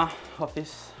with Glamour off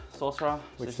this Sorcerer.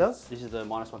 Which so does? This is the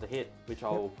 -1 to hit, which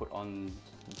I'll put on.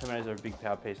 The Terminators are a big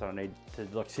power piece I don't need to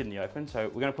like sit in the open. So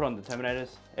we're going to put on the Terminators.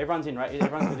 Everyone's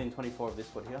within 24 of this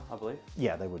squad here, I believe.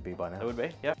 Yeah, they would be by now. They would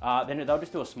be, yep. Then they'll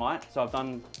just do a smite. So I've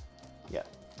done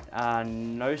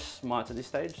no smites at this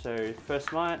stage. So first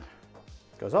smite.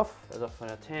 Goes off. Goes off on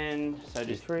a 10. So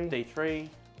just D3. D3.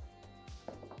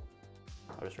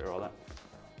 I'll just reroll that.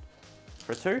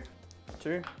 For a 2.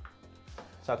 2.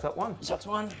 Sucks up 1. Sucks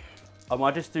 1. I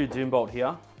might just do Doombolt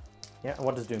here. Yeah, and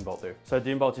what does Doombolt do? So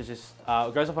Doombolt is just,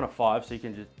 it goes off on a 5, so you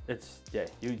can just,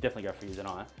 you definitely go for use an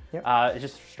eye. Yep. It's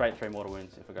just straight 3 mortal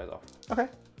wounds if it goes off. Okay.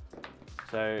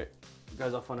 So it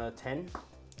goes off on a 10.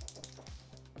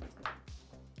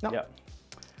 No. Yep.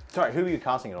 Sorry, who are you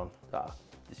casting it on?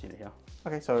 This unit here.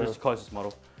 Okay, so... Just closest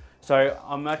model. So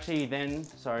I'm actually then,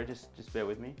 sorry, just bear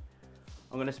with me.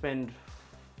 I'm going to spend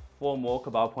 4 more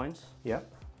Cabal points.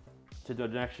 Yep. To do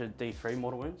an extra D3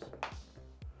 mortal wounds.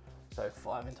 So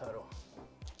 5 in total.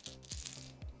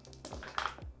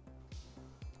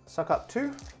 Suck up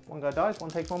 2. 1 guy dies, 1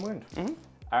 takes 1 wound.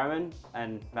 Araman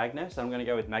and Magnus. I'm going to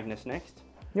go with Magnus next.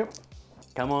 Yep.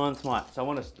 Come on, smite. So I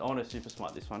want to super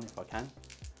smite this one if I can.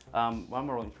 Why am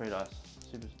I rolling 3 dice?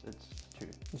 It's 2.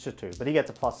 It's just 2, but he gets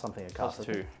a plus something to cast.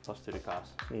 +2. +2 to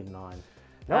cast. Need 9.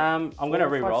 Nope. I'm going to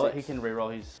 4, 5, reroll it. 6. He can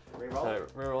reroll his. Reroll. So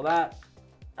reroll that.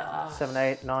 7,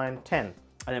 8, 9, 10.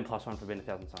 And then +1 for being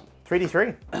 1,000 sun.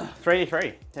 3d3.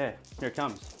 3d3. Yeah, here it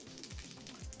comes.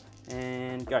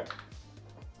 And go.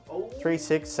 3,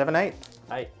 6, 7, 8.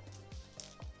 8.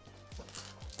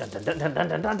 Dun dun dun dun dun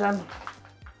dun dun dun.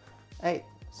 8,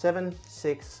 7,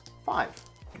 6, 5.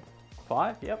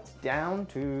 5, yep. Down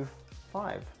to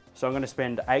 5. So I'm going to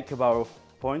spend 8 Cabal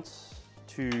points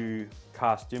to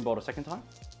cast Doombolt a second time.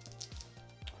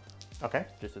 Okay.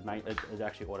 Just to make it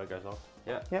actually auto goes off.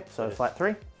 Yeah. Yep, so flat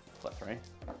 3. Flat 3.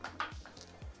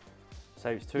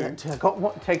 saves 2. Yeah, got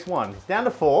what takes 1. He's down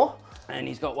to 4. And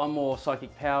he's got 1 more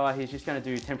psychic power. He's just going to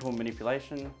do temporal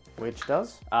manipulation. Which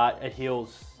does? It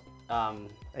heals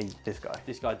This guy.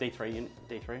 this guy, D3 unit,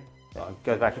 D3. Yeah,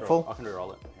 goes back to full. I can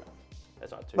reroll it.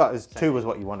 That's right, 2. Well, 2 was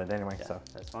what you wanted anyway, yeah, so.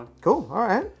 that's fine. Cool,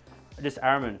 alright. Just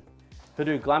Araman. He'll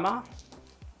do Glamour,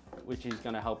 which is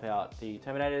going to help out the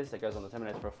Terminators. That goes on the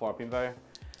Terminators for a 4-up invo.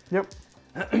 Yep.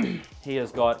 He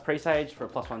has got Presage for a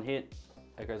 +1 hit.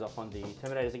 That goes off on the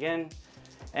Terminators again.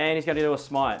 And he's going to do a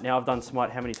Smite. Now I've done Smite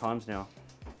how many times now?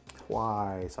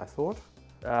 Twice, I thought.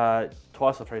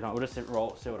 Twice or 3 times. We'll just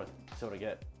roll, see what I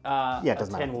get. Yeah, it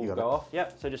doesn't 10 matter. will go off.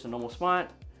 Yep, so just a normal Smite.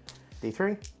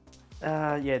 D3.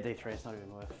 Yeah, D3. It's not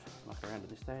even worth knocking around at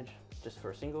this stage. Just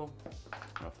for a single.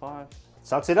 And a 5.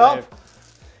 Sucks it up.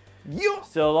 You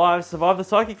Still alive, survive the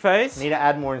psychic phase. need to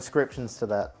add more inscriptions to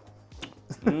that.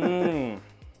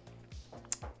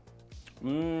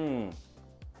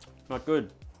 Not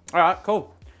good. Alright,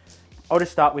 cool. I'll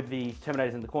just start with the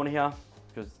Terminators in the corner here,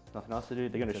 because nothing else to do.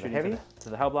 They're going to shoot heavy? to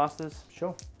the Hellblasters.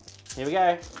 Sure. Here we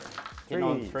go. Getting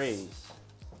on 3s.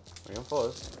 3s. We're on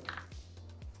 4s.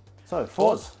 So,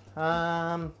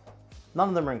 4s. None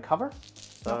of them are in cover.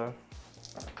 So,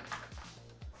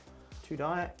 2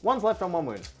 die. 1's left on 1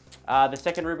 wound. The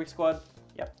second Rubik squad.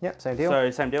 Yep. Yep, same deal.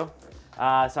 So, same deal. So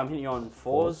I'm hitting you on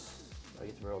 4s. I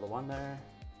get to roll the 1 there.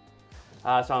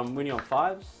 So I'm winning on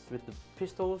 5s with the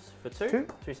pistols for 2.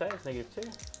 2 saves,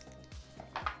 -2.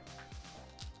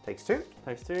 Takes 2.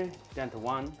 Takes 2, down to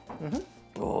 1.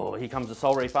 Oh, here comes the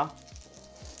Soul Reaper.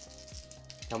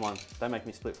 Come on, don't make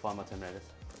me split 5 more Terminators.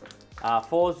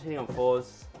 4s, hitting on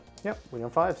 4s. Yep, winning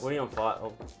on 5s. Winning on 5.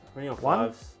 Oh, winning on 5s.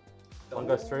 One. 1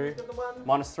 goes through. Got the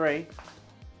 1. -3.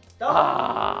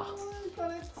 Ah.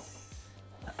 Got it.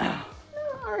 I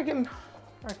reckon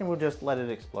we'll just let it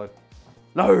explode.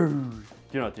 No!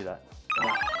 Do not do that. Okay.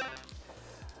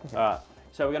 Alright,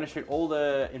 so we're going to shoot all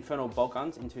the Infernal Bolt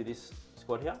Guns into this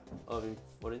squad here.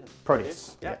 What is it?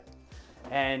 Proteus. Yeah.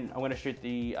 And I'm going to shoot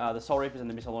the Soul Reapers and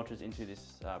the Missile Launchers into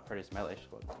this Proteus melee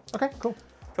squad. Okay, cool.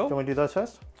 Cool. Do you want to do those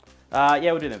first?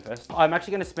 Yeah, we'll do them first. I'm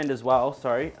actually going to spend as well,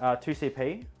 2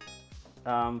 CP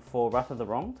for Wrath of the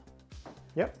Wronged.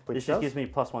 Yep, which This just gives me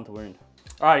 +1 to wound.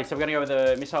 Alrighty, so we're going to go with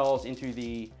the missiles into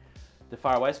the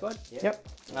faraway squad. Yep.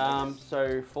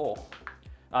 So 4.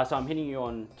 So I'm hitting you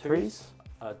on 2s.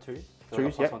 2s.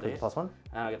 2s, yep, +1 to hit. +1.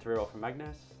 And I get to reroll from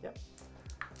Magnus. Yep.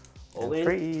 All And in.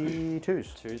 3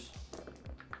 2s. 2s.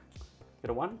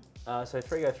 Get a 1. So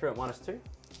 3 go through at -2.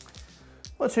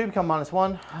 Well, 2 become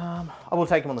 -1. I will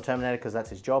take him on the Terminator because that's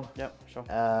his job. Yep, sure.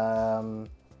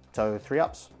 So 3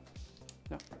 ups.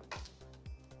 Yep.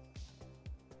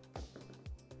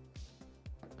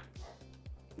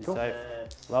 He's Cool. safe.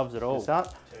 Loves it all. Good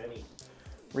start. Turny.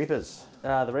 Reapers.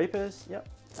 The Reapers, yep.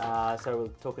 So we're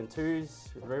talking 2s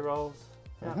with rerolls.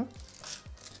 Yeah.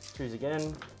 2s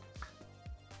again.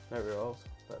 No rerolls,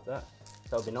 like that.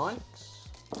 So it'll be 9.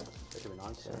 That should be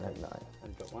 9. 7, 8, 9.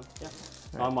 And got 1, yeah.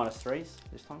 9 -3s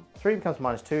this time. 3 becomes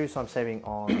 -2, so I'm saving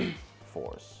on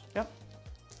 4s. Yep.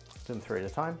 Do them 3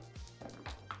 at a time.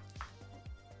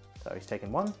 So he's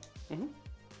taken 1.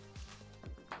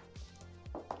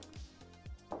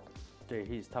 Dude,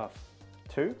 he's tough.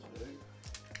 2.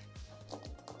 So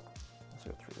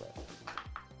got 3 left.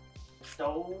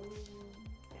 Oh.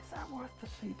 Is that worth the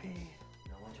CP?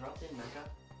 No interrupting, Makka.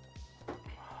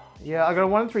 Yeah, I got a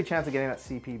 1 in 3 chance of getting that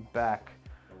CP back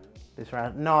this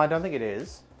round. No, I don't think it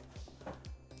is.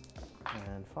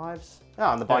 And 5s.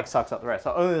 Oh, and the bike sucks up the rest.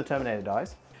 So only the Terminator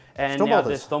dies. And Storm now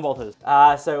bolters. the Storm Bolters.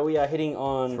 So we are hitting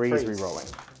on 3s 3s. re-rolling.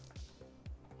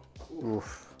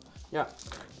 Oof. Yeah.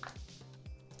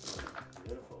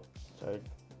 Beautiful. So,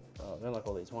 I don't like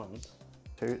all these ones.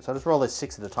 2. So just roll those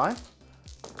 6 at a time.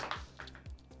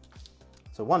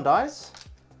 So 1 dies.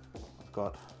 I've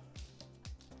got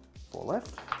 4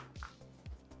 left.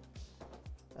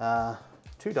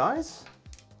 2 dies.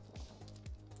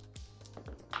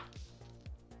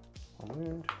 1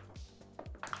 wound.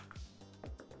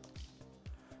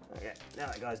 Okay, now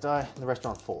that guy's die. The rest are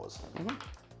on 4s.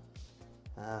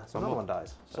 So another one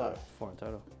dies. So 4 in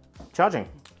total. charging.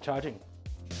 Charging.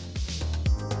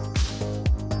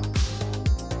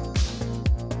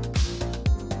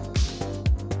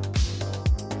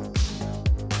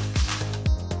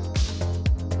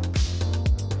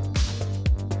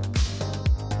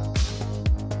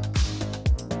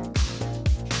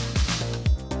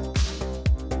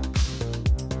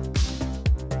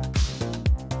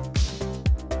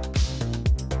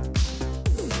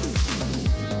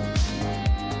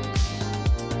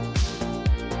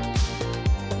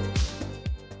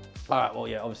 All right, well,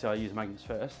 yeah, obviously I use Magnus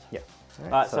first. Yeah. All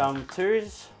right, so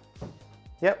 2s.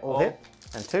 Yep, all hit.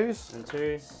 And 2s. And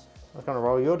 2s. I'm going to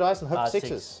roll your dice and hope 6s.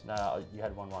 6. No, you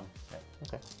had 1, 1.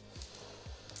 Yeah.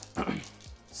 Okay.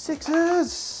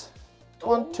 6s!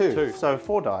 1, 2. 2. So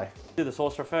 4 die. Do the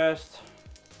sorcerer first.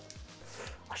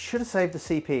 I should have saved the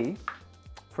CP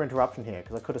for interruption here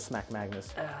because I could have smacked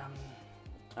Magnus.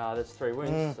 That's 3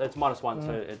 wounds. It's -1,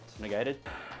 so it's negated.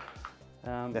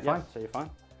 They're fine. So you're fine.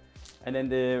 And then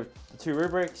the 2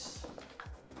 rubrics.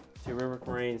 2 rubric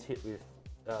marines hit with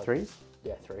 3s?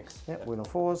 Yeah, 3s. Yep, wound on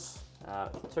 4s.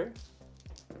 2.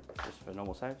 Just for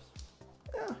normal saves.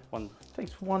 Yeah. 1.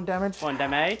 Takes 1 damage. 1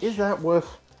 damage. Is that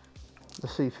worth the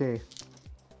CP?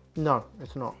 No,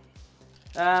 it's not.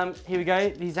 Here we go.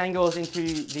 These angles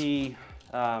into the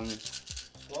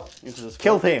squad.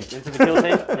 Kill team. Into the kill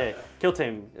team. Yeah, kill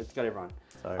team. It's got everyone.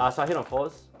 So, So I hit on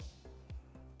 4s.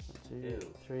 1,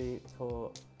 2, 3,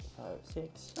 4, 5,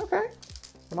 6. okay.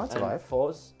 You might survive. And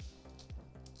 4s.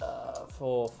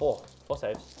 For 4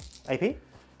 saves. AP?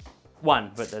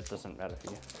 1, but that doesn't matter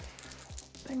for you.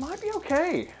 They might be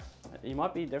okay. You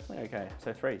might be definitely okay.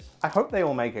 So 3s. I hope they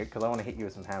all make it because I want to hit you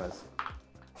with some hammers.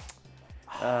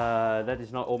 That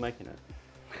is not all making it.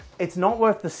 It's not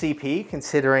worth the CP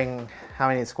considering how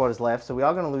many squad is left, so we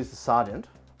are going to lose the sergeant.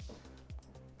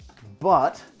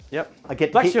 But Yep. I get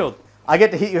to Black hit, shield. I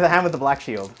get to hit you with a hand with the black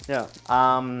shield. Yeah.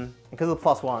 Because of the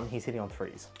 +1, he's hitting on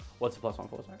 3s. What's the +1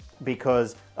 for? Sorry.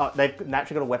 Because they've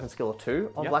naturally got a weapon skill of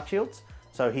 2 on Yep. black shields,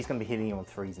 so he's going to be hitting you on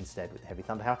 3s instead with the heavy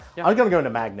thunder hammer. Yep. I'm going to go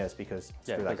into Magnus because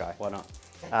screw that please, guy. Why not?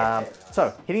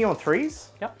 So hitting you on 3s.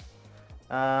 Yep.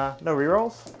 No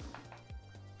rerolls.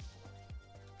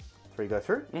 3 go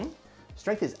through. Mhm.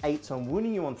 Strength is 8, so I'm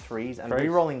wounding you on 3s and 3s.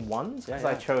 rerolling 1s because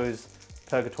I yeah. chose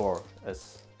Purgator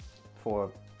as for,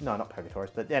 no, not Purgator,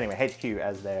 but anyway, HQ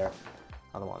as their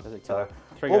other one. So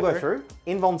 3 all go through.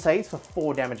 Invuln saves for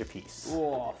 4 damage apiece.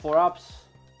 Whoa, 4 ups.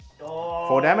 Oh,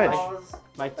 4 damage.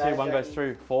 Make 2, Bad 1 goes Jackie.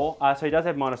 through 4. So he does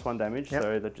have -1 damage, Yep.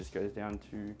 so that just goes down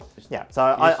to... Yeah, so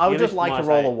I would just like to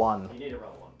roll a 1. You need to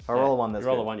roll 1. If I roll a 1, that's You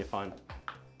roll good. a 1, you're fine.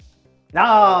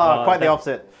 No, quite the that-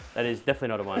 opposite. That is definitely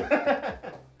not a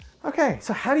 1. Okay,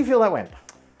 so how do you feel that went?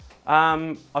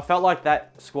 I felt like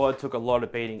that squad took a lot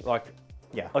of beating. Like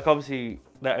obviously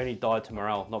they only died to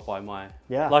morale, not by my...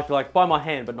 Yeah. Like by my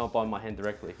hand, but not by my hand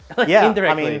directly. Yeah,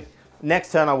 Indirectly. I mean,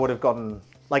 next turn I would have gotten,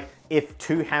 like, if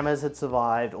 2 hammers had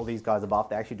survived, or these guys are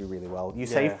buffed, they actually do really well. You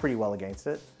save pretty well against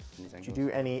it. Did you do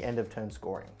any end of turn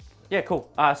scoring? Yeah, cool.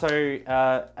 So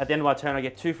at the end of my turn, I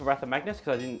get 2 for Wrath of Magnus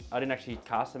because I didn't actually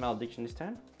cast a malediction this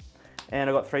turn, and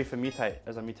I got 3 for mutate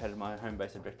as I mutated my home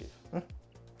base objective.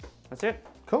 That's it.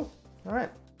 Cool. All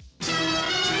right.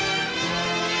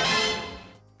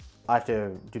 I have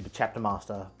to do the chapter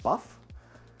master buff.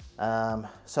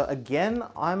 So again,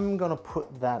 I'm gonna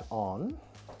put that on.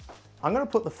 I'm gonna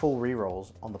put the full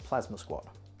rerolls on the plasma squad.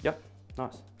 Yep.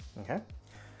 Nice. Okay.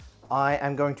 I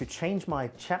am going to change my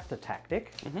chapter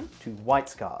tactic to White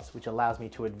Scars, which allows me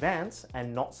to advance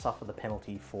and not suffer the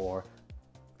penalty for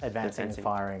advancing and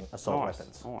firing assault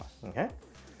weapons. Nice. Okay.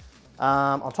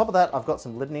 On top of that, I've got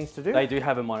some litanies to do. They do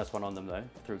have a -1 on them though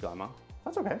through Glamour.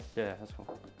 That's okay. Yeah, that's cool.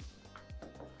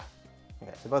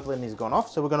 Okay, so both litanies have gone off.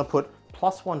 So we're going to put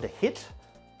 +1 to hit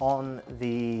on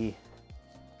the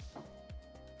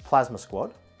plasma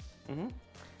squad.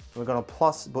 We're going to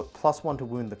put +1 to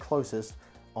wound the closest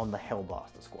on the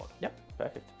Hellblaster squad. Yep,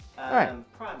 perfect.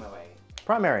 Alright. Primary.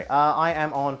 Primary. I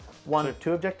am on 1,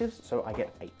 2 objectives, so I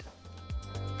get 8.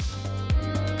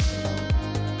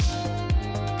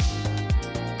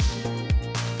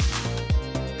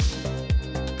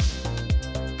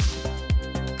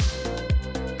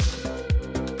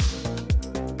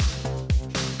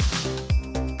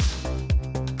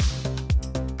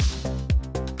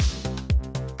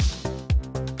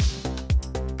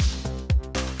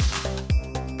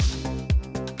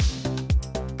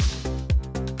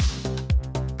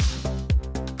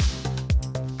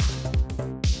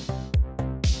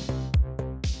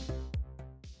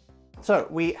 So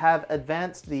we have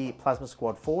advanced the plasma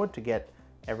squad forward to get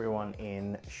everyone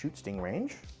in shoot sting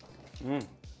range.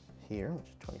 Here, which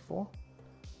is 24.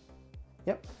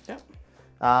 Yep.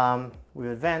 Yep. We've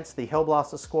advanced the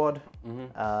Hellblaster squad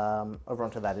over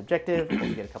onto that objective.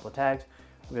 We get a couple of tags.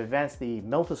 We've advanced the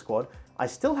Melter squad. I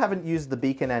still haven't used the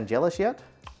Beacon Angelus yet.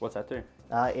 What's that do?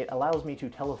 It allows me to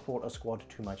teleport a squad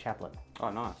to my chaplain. Oh,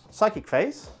 nice. Psychic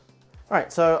phase. All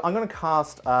right, so I'm going to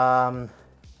cast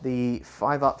the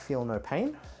 5-up Feel No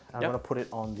Pain. I'm going to put it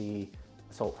on the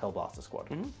Assault Hellblaster squad.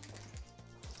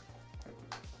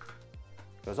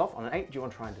 Goes off on an 8. Do you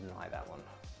want to try and deny that one?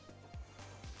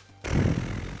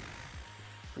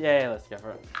 Yeah, let's go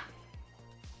for it.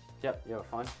 Yep, you're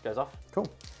fine. Goes off. Cool.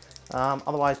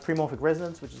 Otherwise, Premorphic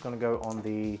Resonance, which is going to go on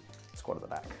the squad at the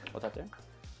back. What's that do?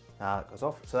 It goes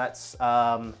off. So that's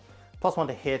 +1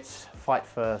 to hit, fight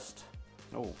first,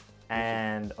 Oh,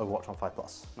 and Overwatch on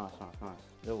 5+. nice.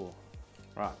 Ooh.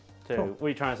 Right. So Cool. what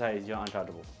you're trying to say is you're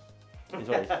unchargeable. Is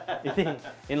what you think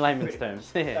in layman's terms.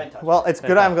 Yeah. Don't touch Well, it's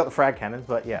good I haven't got the frag cannons,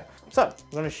 but yeah. So I'm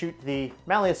going to shoot the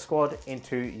Malleus squad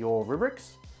into your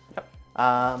rubrics. Yep.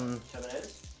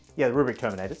 Terminators. Yeah, the rubric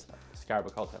terminators. Scarab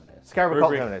Occult Terminators. Scarab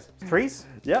Occult Rubric. terminators. 3s.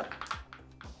 Yep.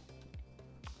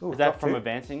 Ooh, Is that drop from 2.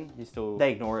 advancing? You still...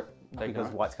 They ignore it They because ignore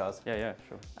it? white scars. Yeah,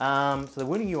 sure. So they're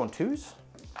winning you on 2s.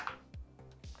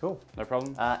 Cool. No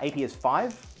problem. AP is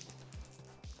 5.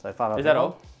 So 5 up. Is that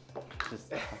all?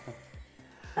 Just...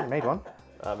 You made one.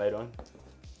 I made one.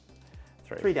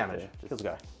 3 damage. Yeah, Kills a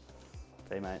guy.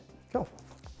 see, mate. Cool. All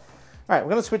right, we're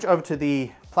going to switch over to the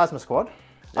plasma squad.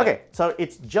 Yep. Okay, so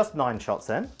it's just 9 shots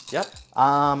then. Yep.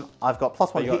 I've got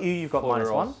 +1 to you hit got you, you've got full -1.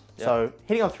 rerolls. Yep. So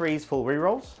hitting on 3s, full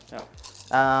rerolls. Yep.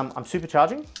 I'm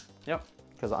supercharging, Yep.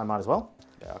 because I might as well.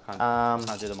 Yeah, I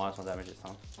can't do the -1 damage this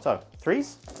time. So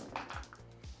 3s.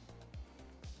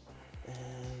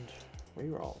 And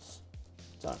rerolls.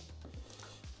 So.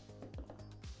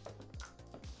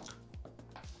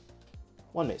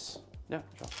 1 miss. Yeah,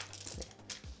 sure.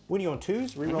 Winning on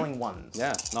 2s, rerolling 1s.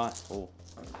 Yeah, nice. Ooh.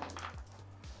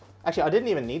 Actually, I didn't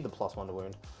even need the +1 to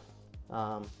wound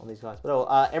on these guys. But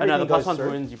everything No, the goes +1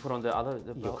 through. wounds you put on the other. The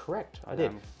You're belt. correct. I Oh,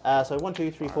 did. damn. So 1,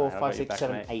 2, 3, 4, Alright, I'll 5, get you 6, back,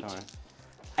 7, mate. 8. Don't worry.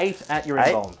 8 at your Eight?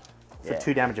 involve for Yeah.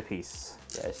 2 damage apiece.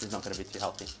 Yeah, this is not going to be too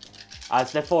healthy. So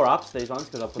they're 4-ups, these ones,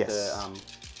 because I put Yes. the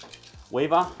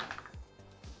Weaver.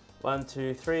 1,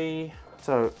 2, 3.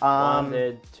 So 1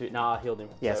 dead, 2. No, I healed him.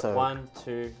 Yeah, so- 1,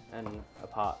 2, and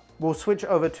apart. we'll switch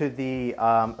over to the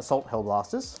Assault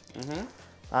Hellblasters.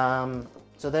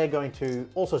 So they're going to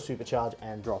also supercharge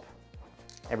and drop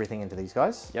everything into these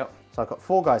guys. Yep. So I've got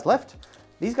 4 guys left.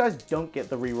 These guys don't get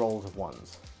the rerolls of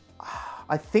 1s.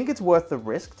 I think it's worth the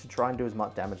risk to try and do as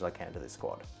much damage as I can to this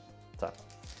squad. So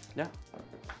Yeah.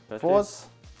 Both 4s.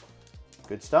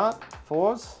 Good start.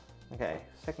 4s. Okay,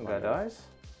 second guy One dies.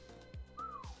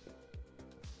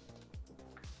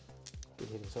 Good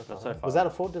hitting so far. so far. Was that a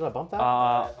 4? Did I bump that?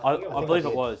 I think it was. believe I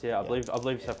it did. was, yeah. I Yeah.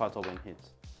 believe so far it's all been hits.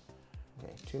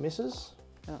 Okay, 2 misses.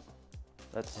 Yeah.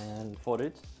 That's And- 4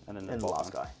 dudes, and then And the bolt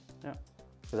last one. guy. Yeah.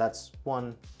 So that's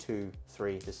 1, 2,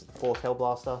 3. This is the 4th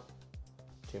Hellblaster.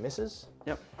 2 misses.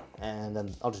 Yep. And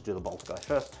then I'll just do the bolt guy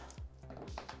first.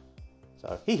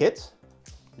 So he hits.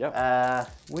 Yep.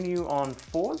 Win you on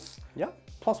 4s. Yep.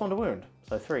 +1 to wound.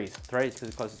 So 3s. 3 because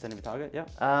it's closest enemy target.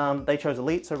 Yep. They chose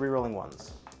elite, so rerolling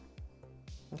 1s.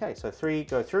 Okay, so 3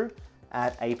 go through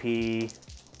at AP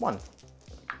 1.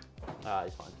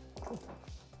 He's fine.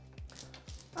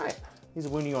 All right, these are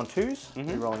wounding you on 2s,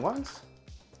 rerolling 1s.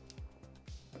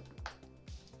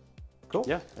 Cool.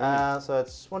 Yeah. So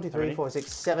it's 1, 2, 3, many? 4,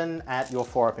 6, 7 at your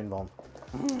 4-up invuln.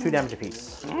 2 damage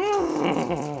apiece.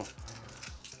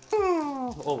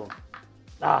 All of them.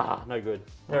 Ah, no good.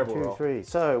 Terrible 1, 2, roll. 3.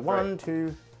 So 1,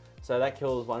 2. So that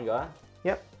kills one guy.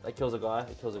 Yep. That kills a guy.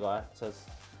 It kills a guy. So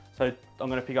I'm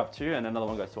going to pick up 2, and another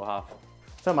one goes to a half.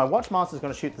 So my Watchmaster's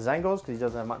going to shoot the Zangors because he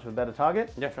doesn't have much of a better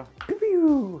target. Yeah, sure. Pew,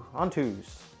 pew, on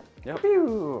 2s. Yep.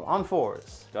 Pew, on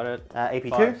 4s. Got it. AP 2.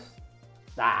 5s.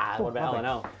 Ah, Cool, what about nothing.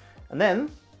 LNL? And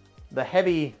then the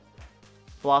heavy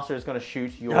blaster is going to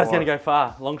shoot your... I was going to go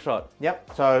far. Long shot.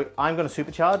 Yep. So I'm going to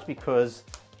supercharge because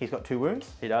he's got 2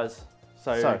 wounds. He does.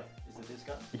 So, Is it this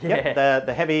guy? yeah. Yep,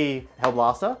 the heavy hell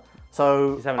blaster.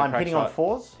 So He's having a I'm crack hitting shot.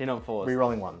 on 4s, Hit on 4s.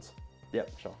 rerolling 1s.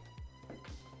 Yep, sure.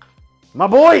 My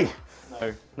boy!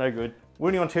 No, no good.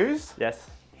 Wounding on 2s. Yes.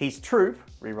 He's troop,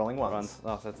 rerolling 1s. Runs.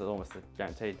 Oh, so that's almost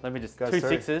guaranteed. Let me just... Goes 2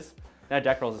 through. 6s. Now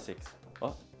Jack rolls a 6.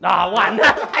 What? Ah, 1!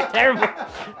 Terrible.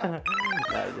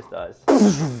 No, he just dies.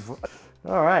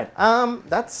 All right.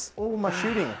 That's all my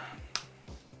shooting,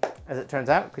 as it turns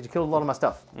out, because you killed a lot of my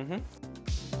stuff.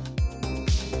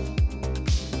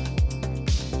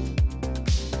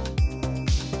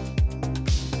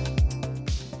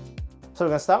 So we're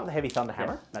going to start with the heavy thunder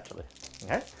hammer. Naturally.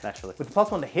 Okay. Naturally. With the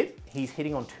 +1 to hit, he's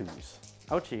hitting on 2s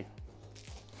Ouchie.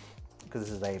 because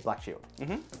this is a black shield.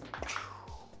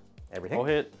 Everything. All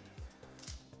hit.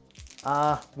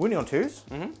 Wounding on 2s.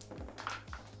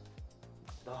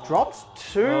 Drops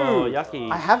 2. Oh,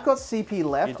 yucky. I have got CP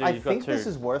left. You do, I you've got think this 2.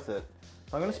 is worth it.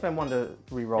 So I'm going to spend 1 to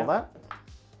re-roll Yep. that.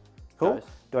 Cool. Goes.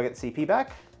 Do I get the CP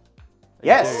back?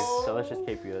 Yes. Dude, so let's just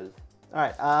keep yours. All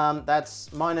right. That's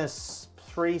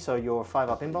 -3, so you're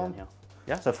 5-up Down inbound. here.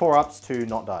 Yeah. So 4-ups to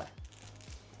not die.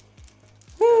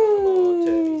 Oh,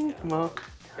 two. Come on.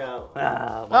 Go.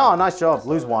 Ah, Oh, nice job.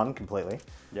 Lose 1 completely.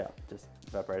 yeah, just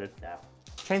evaporated. Now.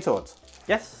 Chainswords.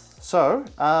 Yes. So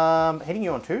hitting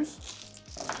you on 2s.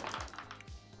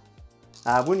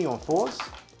 Wounding on 4s.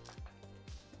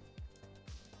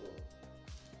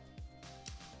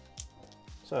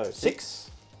 So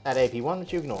 6 at AP1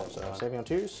 that you ignore. So saving on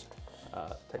 2s.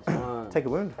 Takes one. Take a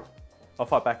wound. I'll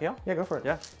fight back here. Yeah, go for it.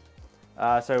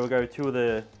 Yeah. So we'll go two of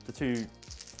the two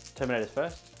Terminators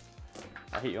first.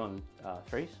 I hit you on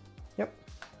 3s. Yep.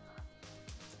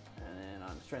 And then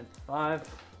I'm strength 5.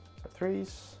 Got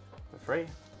 3s. 3.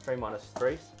 3 minus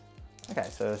 3s. Okay,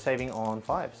 so saving on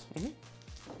 5s.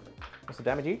 What's the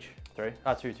damage each? 3.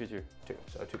 2. 2.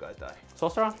 So 2 guys die.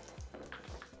 Sorcerer.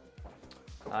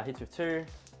 Hits with 2.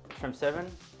 Strength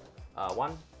 7.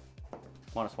 1.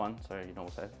 Minus 1, so your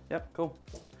normal save. Yep, cool.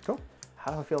 Cool.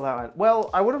 How do I feel about that? Well,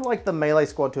 I would have liked the melee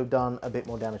squad to have done a bit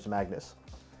more damage to Magnus.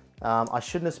 I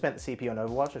shouldn't have spent the CP on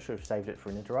Overwatch. I should have saved it for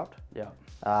an interrupt. Yeah.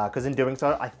 Because in doing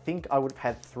so, I think I would have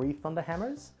had 3 Thunder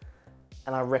Hammers,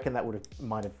 and I reckon that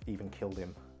might have even killed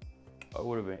him. It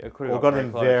would have been. It Or could have got got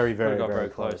him close. very, Could have very, got very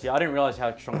close. Yeah, I didn't realize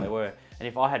how strong they were. And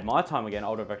if I had my time again, I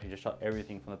would have actually just shot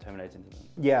everything from the Terminators into them.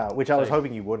 Yeah, which I was So-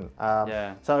 hoping you wouldn't.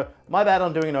 Yeah. So my bad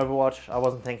on doing an Overwatch. I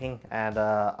wasn't thinking, and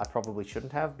I probably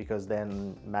shouldn't have, because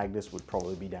then Magnus would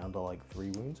probably be down to like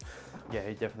 3 wounds. Yeah,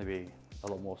 he'd definitely be a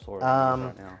lot more sore Um,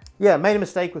 right now. Yeah, made a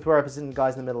mistake with where I positioned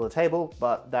guys in the middle of the table,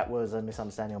 but that was a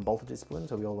misunderstanding on both disciplines,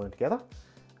 so we all learned together.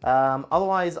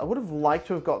 Otherwise, I would have liked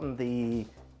to have gotten the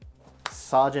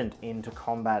Sergeant into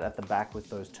combat at the back with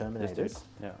those Terminators.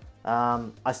 Yeah.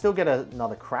 I still get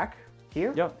another crack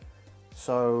here. Yep.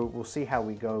 So we'll see how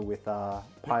we go with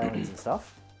pylons and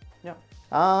stuff. Yep.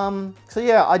 So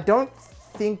yeah, I don't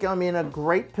think I'm in a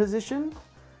great position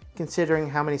considering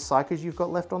how many Psychers you've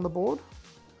got left on the board.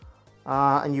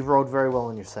 And you've rolled very well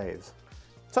on your saves.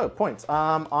 So points.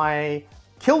 I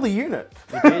killed a unit.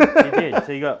 You did.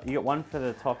 So you got 1 for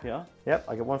the top here. Yep,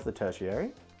 I get 1 for the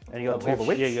tertiary. And you got Ball the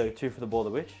Witch. Yeah, you got 2 for the Ball the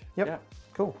Witch. Yep.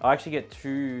 Cool. I actually get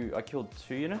 2. I killed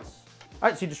 2 units. All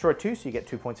right, so you destroyed 2, so you get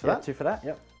 2 points for that. 2 for that.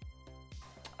 Yep.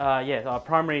 Yeah.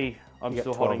 Primary. I'm You get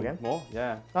still 12 holding again? more.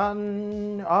 Yeah.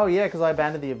 Oh yeah, because I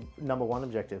abandoned the number 1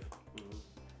 objective.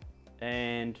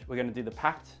 And we're going to do the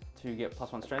Pact to get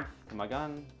 +1 strength to my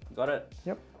gun. Got it.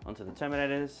 Yep. Onto the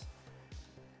Terminators.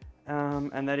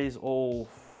 And that is all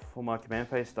for my command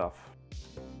phase stuff.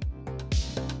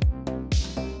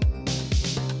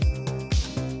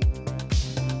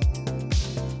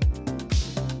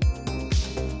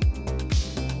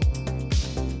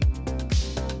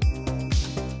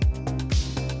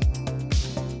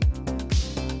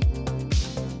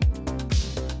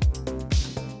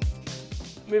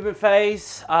 Movement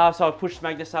phase. So I've pushed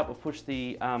Magnus up. I've pushed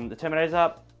the Terminators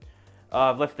up.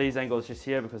 I've left these angles just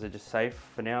here because they're just safe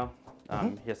for now.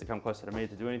 He has to come closer to me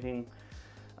to do anything.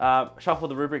 Shuffle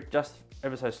the rubric just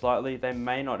ever so slightly. They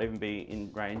may not even be in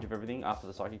range of everything after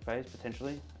the psychic phase,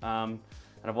 potentially. And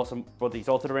I've also brought the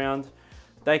exalted around.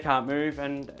 They can't move,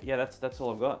 and yeah, that's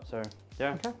all I've got. So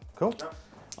yeah. Okay, cool.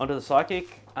 Onto the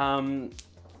psychic.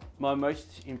 My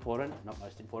most important, not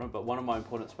most important, but one of my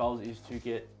important spells is to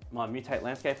get my mutate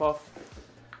landscape off.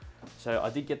 So I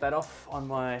did get that off on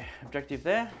my objective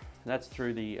there. That's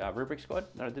through the rubric squad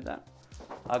that I did that.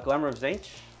 Glamour of Zinch.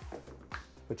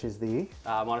 Which is the...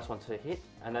 -1 to hit,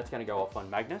 and that's going to go off on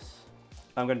Magnus.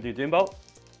 I'm going to do Doombolt.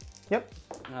 Yep.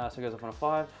 So it goes off on a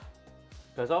 5.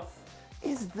 Goes off.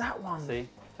 Is that one? See?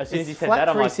 As soon as It's you said flat that,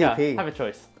 I'm like, 3 yeah, CP. have a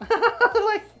choice.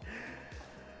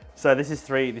 So this is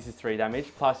 3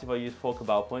 damage. Plus if I use 4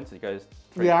 Cabal points, it goes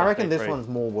 3. Yeah, I plus reckon this 3. one's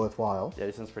more worthwhile. Yeah,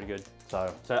 this one's pretty good.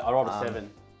 So I rolled a 7.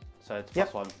 So it's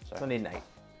yep. +1. I So. need an 8.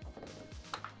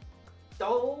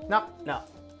 Oh. No.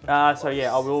 So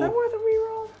yeah, I Is that will. worth a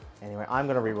reroll? Anyway, I'm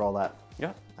going to reroll that.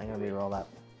 Yeah. I'm going to reroll that.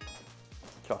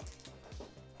 Sure.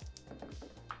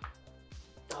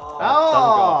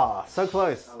 Oh, so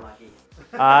close.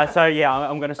 Unlucky. So yeah,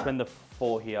 I'm going to spend the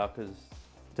 4 here because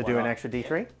To do an extra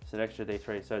D3? It's an extra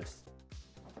D3, so it's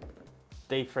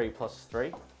D3 plus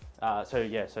 3. So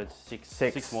yeah, so it's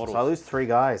 6 mortals. So I lose 3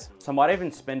 guys. So I might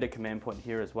even spend a command point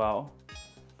here as well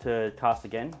to cast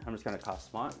again. I'm just going to cast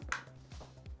Smite.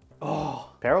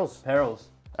 Perils. Perils.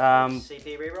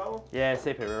 CP reroll. Yeah,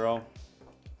 CP reroll.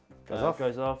 Goes off.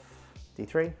 Goes off.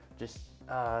 D3. Just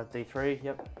D3,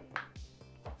 yep.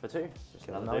 For 2. Just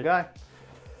Another dude. guy.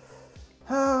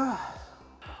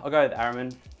 I'll go with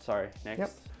Araman. Sorry, next.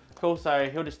 Yep. Cool, so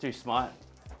he'll just do Smite.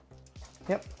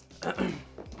 Yep.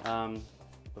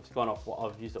 I've gone off,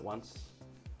 I've used it once.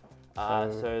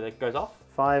 So that goes off.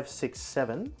 5, 6,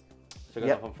 7. So it goes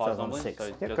Yep, off on so 5 it's on normally. 6. So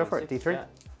Yep, goes go on for it. 6, D3. Yeah.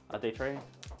 A D3.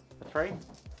 A 3.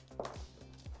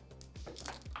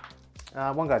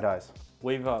 1 guy dies.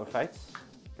 Weaver of Fates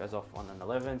goes off on an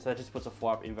 11. So that just puts a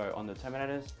 4-up invo on the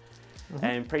Terminators.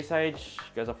 And Presage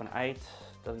goes off on 8.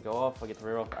 Doesn't go off. I get the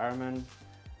reroll for Araman.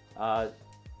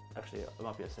 Actually, it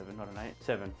might be a 7, not an 8.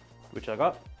 7, which I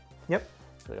got. Yep.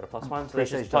 So I got a +1. So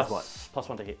Prestige that's does what?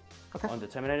 +1 to hit. Okay. On the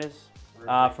Terminators.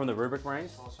 From the Rubric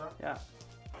Marines. Also. Yeah.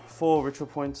 4 ritual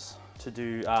points to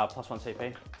do +1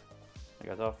 CP. That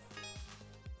goes off.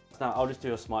 No, I'll just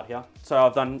do a smite here. So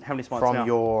I've done how many smites now? From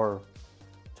your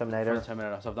Terminator. From the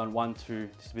Terminator. So I've done 1, 2.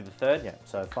 This will be the third. Yeah.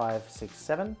 So 5, 6,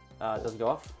 7. It doesn't go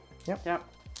off. Yep. Yep.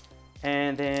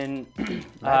 And then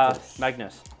Magnus.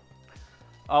 Magnus.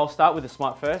 I'll start with the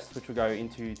smite first, which will go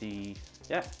into the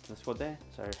squad there.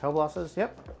 So Hellblasters.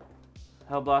 Yep.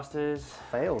 Hellblasters.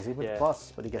 Fails even with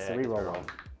plus, but he gets the reroll one.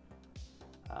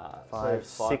 5,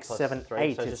 6, 7,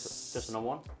 8. So just a normal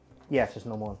one. Yeah, it's just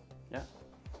normal one. Yeah.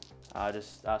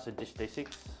 So just D6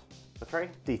 for 3.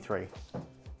 D3.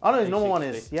 Oh no, his normal one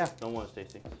is Normal one is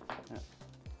D6.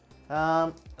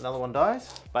 Yeah. Another one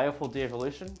dies. Baleful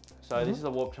De-Evolution. So this is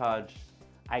a warp charge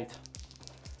 8.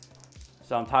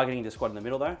 So I'm targeting the squad in the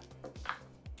middle though.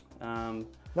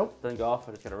 Nope. Doesn't go off.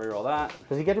 I just got to reroll that.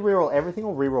 Does he get to reroll everything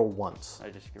or reroll once? I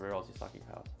just rerolls his psychic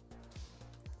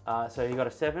powers. So he got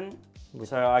a 7.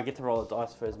 So I get to roll a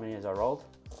dice for as many as I rolled.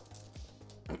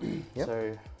 Yep.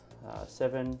 So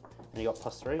 7, and he got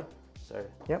 +3. So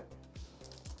yep.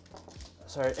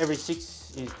 So every 6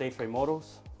 is D3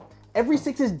 mortals. Every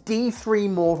 6 is D3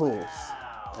 mortals.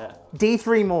 Yeah.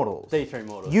 D3 mortals. D3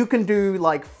 mortals. You can do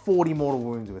like 40 mortal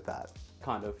wounds with that.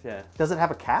 Kind of, yeah. Does it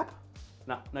have a cap?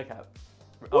 No, no cap.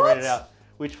 I'll read it out.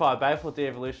 Which 5? Baleful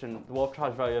De-Evolution, the warp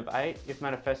charge value of 8. If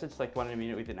manifested, select one enemy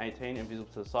unit within 18 invisible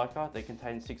to the Cakar. They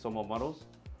contain 6 or more models.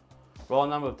 Roll a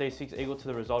number of D6 equal to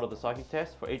the result of the psychic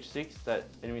test. For each 6, that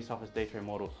enemy suffers D3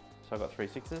 mortals. So I've got 3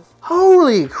 6s.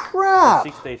 Holy crap!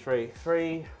 6 D3.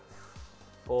 3,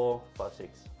 4, 5,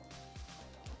 6.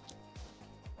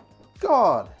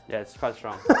 God. Yeah, it's quite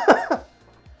strong.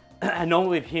 And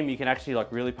normally with him, you can actually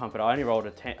like really pump it. I only rolled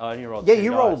a 10. I only rolled 10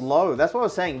 you dice. rolled low. That's what I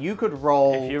was saying. You could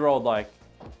roll. If you rolled like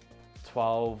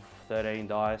 12, 13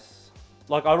 dice,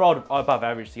 like I rolled above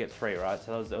average to get 3, right?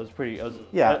 So it was pretty. It was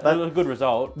a good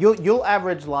result. You'll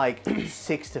average like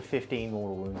 6 to 15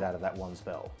 mortal wounds out of that one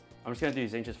spell. I'm just going to do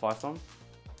Zinch's Firestorm.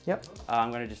 Yep. I'm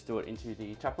going to just do it into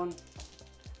the Chaplain.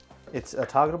 It's a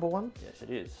targetable one? Yes, it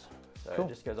is. So Cool. it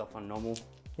just goes off on normal.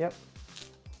 Yep.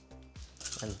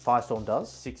 And Firestorm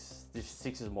does? 6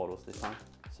 is mortals this time.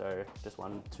 So just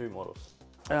 1, 2 mortals.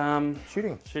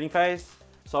 Shooting. Shooting phase.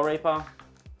 Soul Reaper.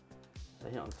 So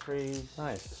hit on 3s.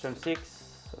 Nice. Strength 6.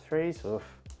 So 3s. Oof.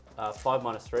 5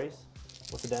 -3s.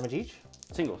 What's the damage each?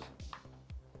 Singles.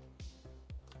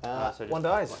 So just 1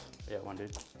 dies. Yeah, 1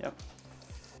 dude. Yep.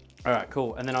 All right,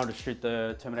 cool. And then I'll just shoot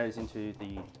the Terminators into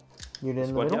the Unit in the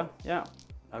squad middle? here. Yeah.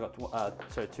 I got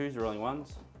 2s rolling 1s.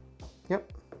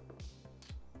 Yep.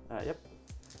 Yep.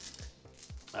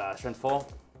 Strength 4.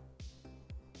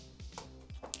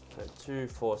 So 2,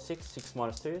 4, 6. 6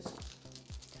 -2s.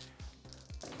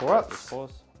 4 ups.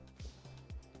 4s.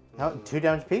 How, 2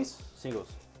 damage piece? Singles.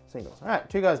 Singles. Alright,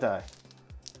 2 guys die.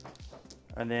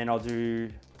 And then I'll do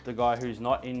the guy who's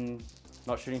not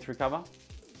shooting through cover.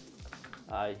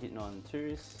 Hitting on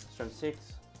 2s. Strength 6.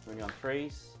 Running on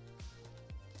 3s.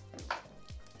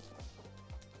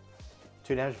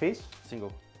 2 damage piece?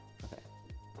 Single. Okay.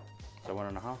 So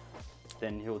 1.5.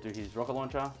 Then he'll do his rocket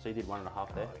launcher. So he did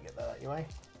 1.5 there. Let me get that out of your way.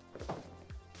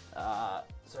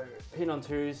 So hitting on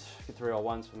 2s, get to reroll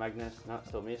 1s for Magnus. No,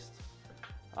 still missed.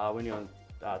 Winning on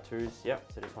 2s, yep.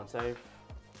 So just 1 save.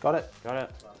 Got it. Got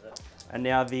it. And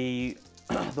now the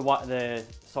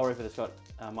Soul Reaper that's got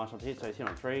 -1 to hit, so he's hitting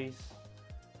on 3s.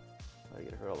 So you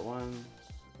get to reroll the 1s.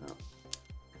 No.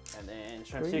 And then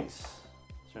strength 6.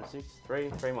 Strength 6,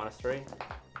 3 -3.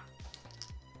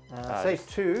 Save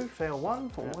 2, fail 1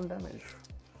 for 1 damage.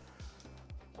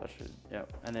 So I should,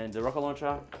 yep. And then the rocket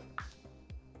launcher.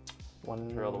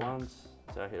 1. Reroll the 1s.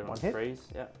 So I hit it on 1 hit. 3s.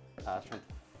 Yep.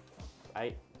 Strength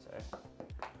 8. So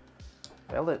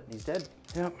Failed it. He's dead.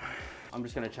 yep. I'm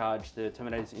just going to charge the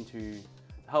Terminators into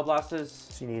Hellblasters.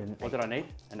 So you need an 8. What did I need?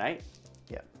 An 8?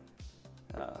 Yeah.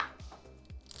 No.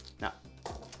 You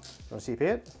want to CP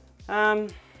it?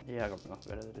 Yeah, I got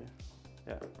nothing better to do.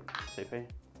 Yeah. CP.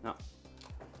 No.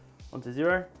 1 to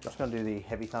 0. Just going to do the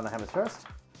heavy thunder hammers first.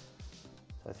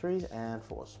 So 3s and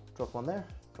 4s. Drop 1 there.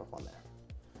 Drop 1 there.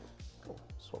 Cool.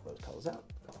 Swap those colours out.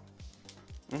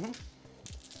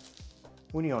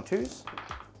 Winning on 2s.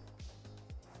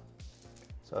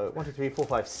 So 1, 2, 3, 4,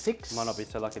 5, 6. Might not be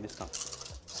so lucky this time.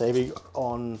 Saving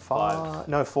on 5.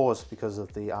 No, 4s because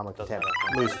of the armor Doesn't contempt.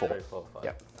 matter. Lose 4. 3, 4, 5.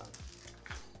 Yep.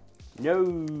 No.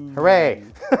 Hooray!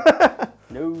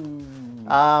 No.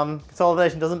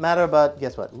 Consolidation doesn't matter, but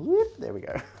guess what? Whoop, there we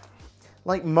go.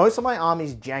 Like, most of my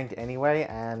army's janked anyway,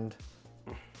 and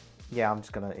yeah, I'm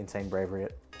just gonna insane bravery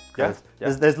it. Yeah.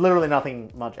 There's literally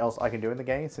nothing much else I can do in the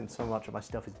game since so much of my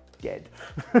stuff is dead.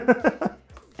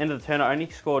 End of the turn, I only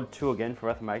scored 2 again for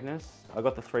Wrath of Magnus. I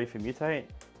got the 3 for Mutate.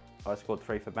 I scored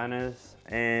 3 for Banners,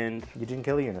 and You didn't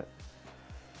kill a unit.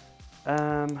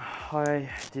 I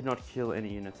did not kill any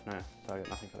units, no. So I got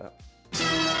nothing for that.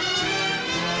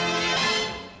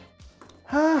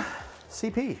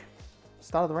 CP.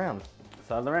 Start of the round.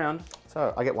 Start of the round.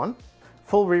 So I get 1.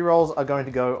 Full rerolls are going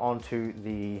to go onto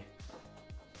the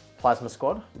Plasma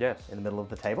Squad. Yes. In the middle of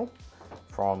the table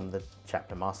from the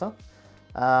Chapter Master.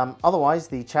 Otherwise,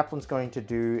 the Chaplain's going to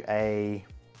do a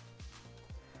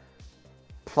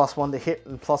 +1 to hit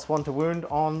and +1 to wound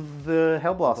on the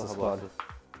Hellblaster squad.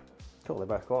 Cool, they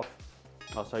both go off.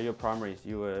 Oh, so your primaries,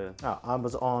 you were... Oh, I'm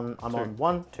on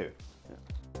 1, 2.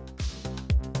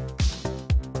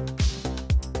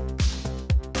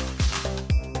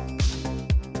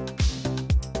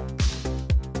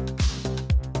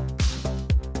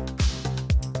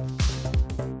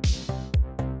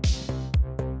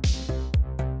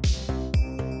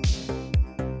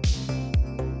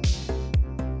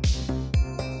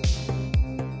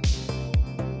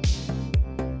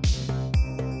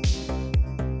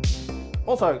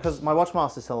 Also, because my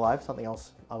Watchmaster's still alive, something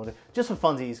else I will do. Just for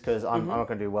funsies, because I'm not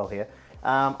going to do well here.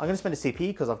 I'm going to spend a CP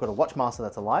because I've got a Watchmaster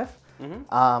that's alive.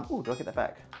 Ooh, do I get that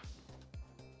back?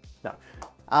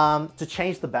 No. To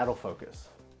change the battle focus.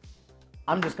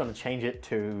 I'm just going to change it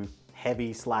to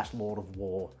heavy / Lord of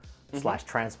War /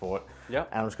 transport. Yep.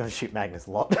 And I'm just going to shoot Magnus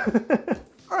a lot.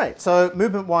 Alright, so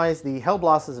movement-wise, the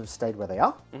Hellblasters have stayed where they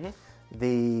are.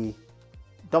 The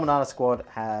Dominator squad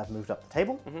have moved up the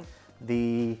table.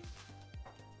 The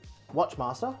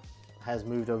Watchmaster has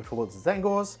moved over towards the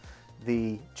Zangors.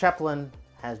 The Chaplain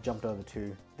has jumped over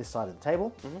to this side of the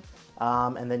table.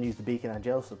 And then used the Beacon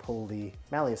Angelus to pull the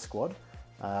Malleus squad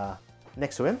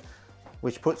next to him,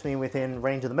 which puts me within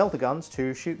range of the Melter Guns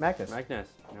to shoot Magnus. Magnus,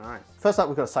 nice. First up,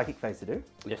 we've got a Psychic phase to do.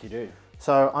 Yes, you do.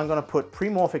 So I'm going to put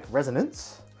Premorphic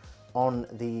Resonance on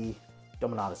the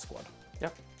Dominator squad.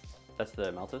 Yep. That's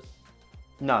the Melters.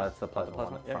 No, that's the Plasma.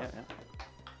 Plasma. One. Yeah.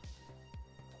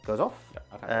 Goes off. Yep.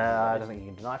 Okay. I don't think you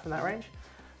can deny from that range.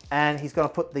 And he's going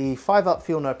to put the 5-up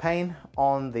Feel No Pain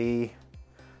on the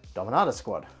Dominator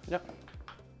squad. Yep.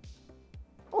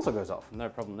 Also goes off. No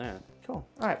problem there. Cool.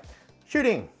 All right.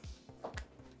 Shooting. I'm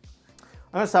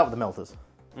going to start with the Melters.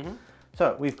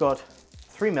 So we've got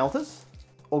 3 Melters,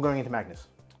 all going into Magnus.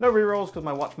 No rerolls because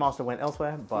my Watchmaster went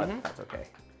elsewhere, but that's okay.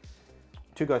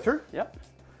 2 go through. Yep.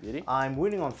 Beauty. I'm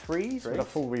wounding on 3s with a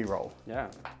full reroll. Yeah.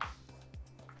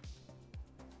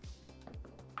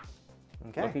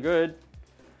 Okay. Looking good.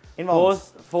 Involves.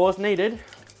 Force needed.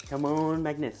 Come on,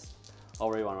 Magnus. I'll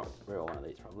reroll one of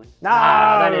these probably. No!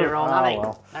 Don't need to roll nothing.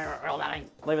 Well. Don't roll nothing.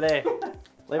 Leave it there. Leave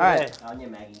All it right. there. On you,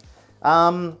 Maggie.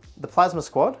 The Plasma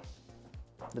squad,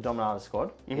 the Dominator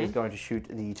squad, is going to shoot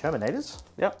the Terminators.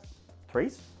 Yep.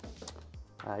 3s.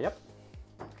 Yep.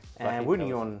 And wounding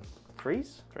you on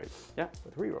 3s. 3s. Yep.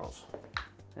 With rerolls.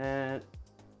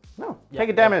 No. Yep. Take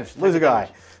a damage. Lose a guy.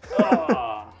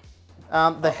 Oh.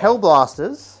 The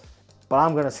Hellblasters, but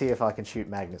I'm going to see if I can shoot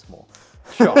Magnus more.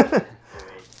 Sure.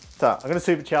 So I'm going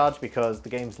to supercharge because the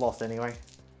game's lost anyway.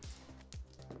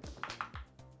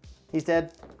 He's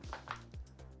dead.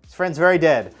 His friend's very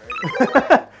dead.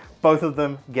 Both of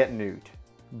them get nuked.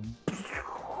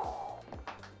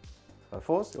 So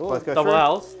 4s. Both go Double through.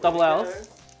 L's. Double L's.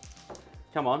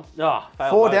 Come on. Oh,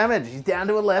 failed 4 both. damage. He's down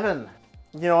to 11.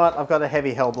 You know what? I've got a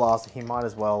heavy Hellblaster. He might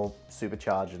as well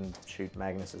supercharge and shoot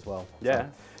Magnus as well. Yeah.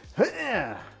 So.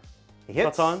 He hits.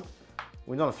 What's on?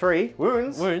 Wounds on a 3.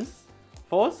 Wounds. Wounds.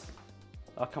 4s.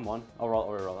 Oh, come on. I'll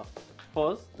reroll up.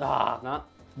 4s. Ah, nah.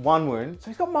 1 wound. So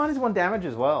he's got -1 damage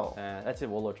as well. That's it.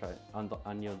 Warlord trait.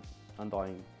 Undying.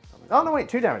 Something. Oh, no, wait.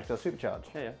 2 damage because supercharge.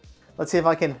 Yeah. Let's see if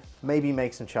I can maybe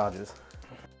make some charges.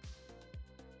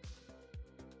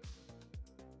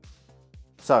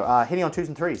 So, hitting on 2s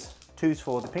and 3s. 2s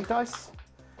for the pink dice,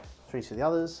 3s for the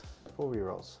others, 4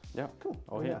 rerolls. Yep. Cool.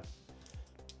 Oh, yeah.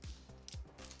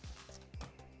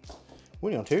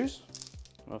 Winning on 2s,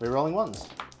 rerolling 1s.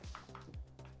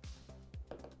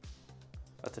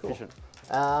 That's efficient.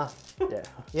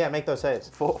 Yeah, make those saves.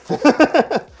 4.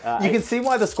 You can see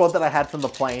why the squad that I had from the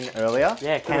plane earlier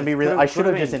can be really. I should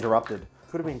have just interrupted.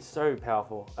 Could have been so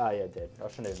powerful. Oh, yeah, dead. I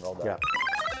shouldn't have even rolled that.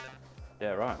 Yeah.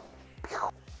 Yeah, right.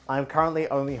 I'm currently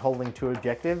only holding 2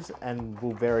 objectives and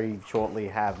will very shortly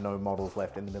have no models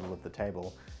left in the middle of the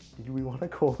table. Did we want to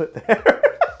call it there?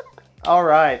 All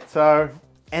right, so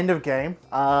end of game.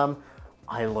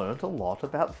 I learned a lot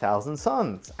about Thousand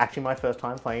Suns. Actually, my first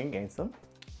time playing against them.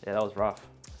 Yeah, that was rough.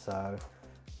 So,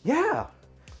 yeah.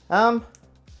 I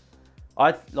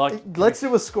Let's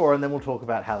do a score and then we'll talk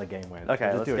about how the game went. Okay,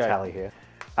 let's let's do a go. tally here.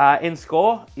 In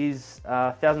score is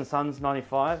 1,000 Suns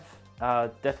 95,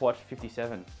 Deathwatch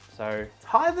 57. So It's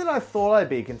higher than I thought I'd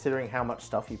be, considering how much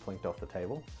stuff you plinked off the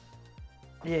table.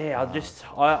 yeah, I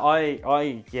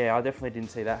definitely didn't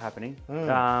see that happening.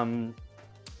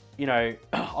 You know,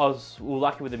 we were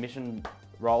lucky with the mission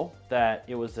roll that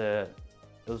it was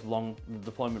long. The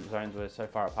deployment zones were so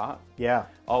far apart. Yeah,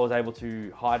 I was able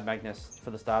to hide Magnus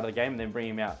for the start of the game and then bring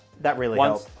him out. that really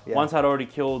Once helped. Yeah. once I'd already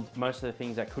killed most of the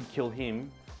things that could kill him,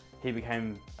 he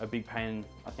became a big pain,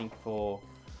 I think, for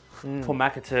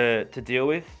Makka to deal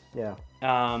with. Yeah.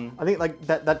 Um, I think like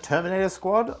that Terminator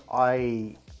squad,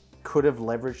 I could have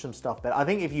leveraged some stuff better. I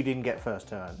think if you didn't get first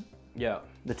turn, yeah.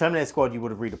 the Terminator squad you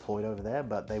would have redeployed over there,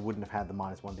 but they wouldn't have had the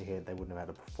 -1 to hit. They wouldn't have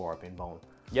had a 4-up invuln.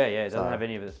 Yeah, it doesn't So- have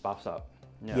any of its buffs up.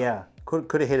 Yeah,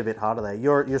 could have hit a bit harder there.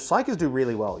 Your psychers do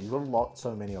really well. You've got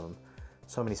so many of them,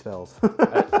 so many spells.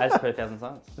 As per 1,000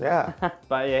 Suns. Yeah.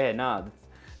 But yeah, no,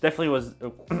 definitely was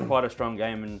quite a strong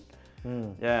game,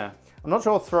 and yeah. I'm not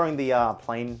sure throwing the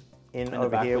plane in the over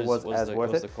back here was as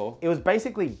worth the it. call. It was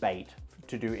basically bait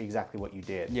to do exactly what you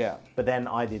did. Yeah. But then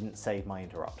I didn't save my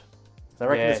interrupt. So I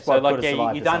reckon Yeah, the squad so like could have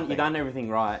survived you to done something. everything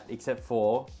right except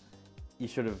for you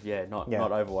should have not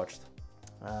overwatched.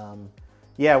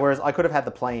 Yeah, whereas I could have had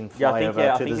the plane fly I over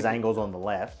to think the Zangles on the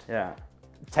left, Yeah,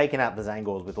 taken out the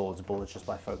Zangles with all its bullets just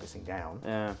by focusing down,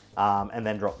 yeah, and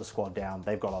then drop the squad down.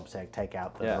 They've got OBSEC, take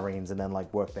out the Marines, and then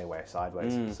like work their way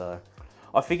sideways. So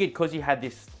I figured because you had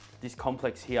this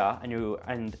complex here,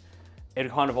 and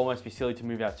it'd kind of almost be silly to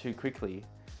move out too quickly.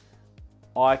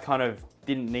 I kind of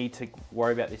didn't need to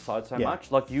worry about this side so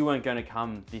much. Like you weren't going to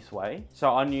come this way,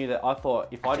 so I knew that. I thought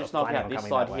if I just knock planning out on this coming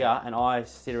side that way. here and I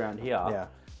sit around here, Yeah.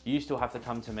 you still have to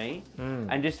come to me.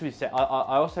 And just with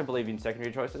I also believe in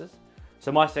secondary choices.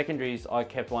 So my secondaries, I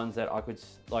kept ones that I could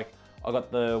like. I got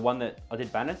the one that I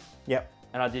did banners. Yep.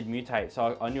 And I did mutate,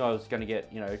 so I knew I was going to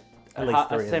get At least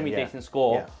 3 a of them, semi-decent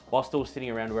score Yeah. while still sitting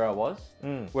around where I was.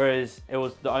 Whereas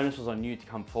the onus was on you to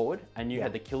come forward, and you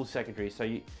had the kill secondary, so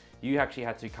you actually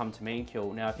had to come to me and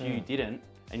kill. Now, if you didn't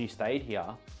and you stayed here,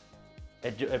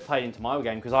 it played into my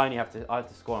game because I had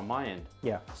to score on my end.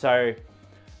 Yeah. So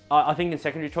I think in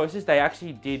secondary choices they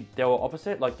were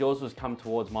opposite. Like yours was come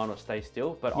towards, mine was stay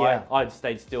still, but Yeah. I'd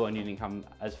stayed still and you didn't come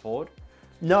as forward.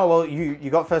 No, well, you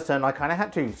got first turn. I kind of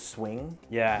had to swing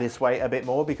this way a bit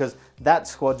more because that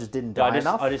squad just didn't die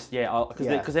enough.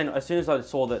 Because then as soon as I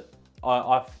saw that,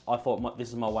 I thought this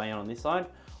is my way in on this side.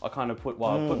 I kind of put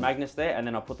Magnus there, and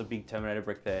then I put the big Terminator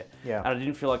brick there. Yeah. And I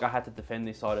didn't feel like I had to defend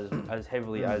this side as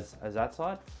heavily as that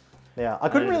side. Yeah, I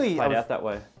couldn't really. Played out that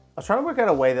way. I was trying to work out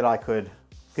a way that I could,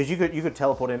 because you could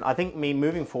teleport in. I think me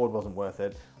moving forward wasn't worth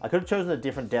it. I could have chosen a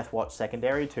different Deathwatch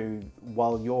secondary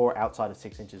while you're outside of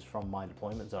 6 inches from my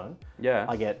deployment zone. Yeah.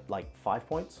 I get like 5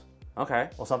 points Okay.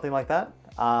 or something like that.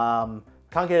 Can't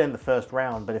get it in the first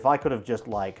round, but if I could have just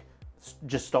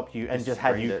stopped you and just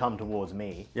had you come towards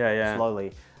me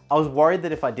slowly. I was worried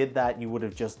that if I did that, you would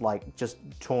have just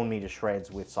torn me to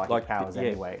shreds with psychic powers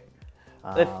anyway.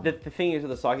 The thing is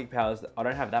with the psychic powers, I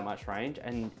don't have that much range,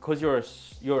 and because you're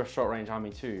a short range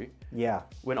army too. Yeah.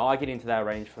 When I get into that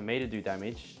range for me to do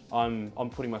damage, I'm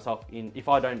putting myself in. If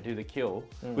I don't do the kill,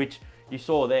 which you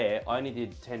saw there, I only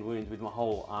did 10 wounds with my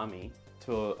whole army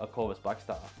to a Corvus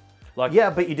Blackstar. Yeah,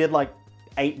 but you did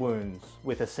 8 wounds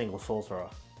with a single sorcerer.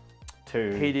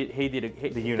 He did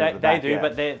the unit at the back,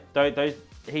 but those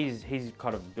he's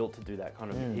kind of built to do that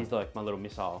kind of. He's like my little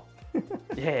missile.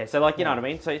 Yeah, so you know what I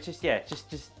mean. So it's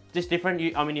just different.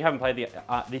 You haven't played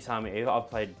this army either.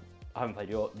 I haven't played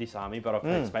this army, but I've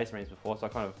played Space Marines before,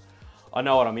 so I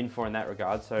know what I'm in for in that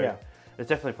regard. So it's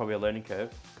definitely probably a learning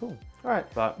curve. Cool. All right.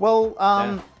 But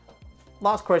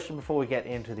last question before we get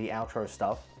into the outro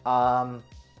stuff.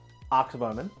 Arcs of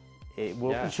Omen.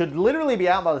 It should literally be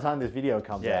out by the time this video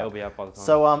comes out. Yeah, it'll be out by the time.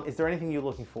 So is there anything you're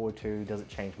looking forward to? Does it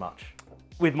change much?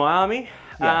 With my army?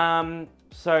 Yeah.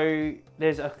 So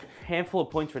there's a handful of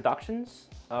points reductions,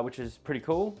 which is pretty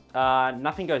cool.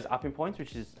 Nothing goes up in points,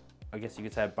 which is, I guess you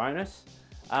could say, a bonus.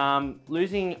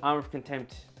 Losing Armor of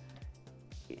Contempt,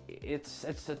 it's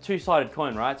a two-sided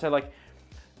coin, right? So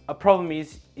a problem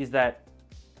is that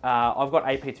I've got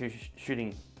AP2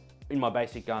 shooting in my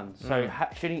basic guns. So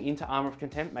shooting into Armor of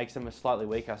Contempt makes them slightly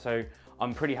weaker. So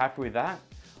I'm pretty happy with that.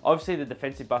 Obviously the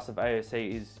defensive buff of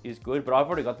AOC is good, but I've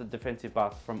already got the defensive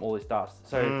buff from all this dust.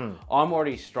 So I'm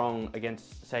already strong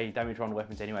against, say, damage on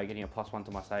weapons anyway, getting a +1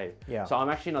 to my save. Yeah. So I'm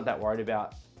actually not that worried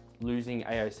about losing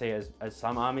AOC as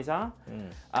some armies are.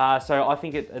 So I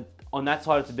think on that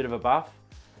side, it's a bit of a buff.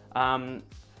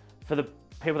 For the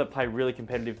people that play really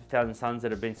competitive 1,000 Suns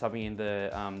that have been subbing in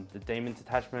the Demons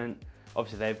attachment,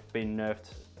 Obviously, they've been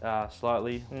nerfed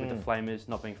slightly with the flamers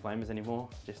not being flamers anymore.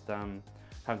 Just having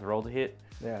to roll to hit.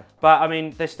 Yeah. But I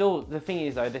mean, they're still, the thing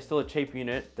is though, they're still a cheap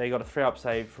unit. They got a 3-up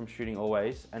save from shooting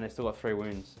always, and they still got 3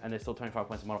 wounds, and they're still 25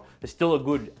 points a model. They're still a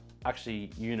good, actually,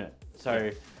 unit.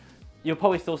 So you'll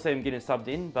probably still see them getting subbed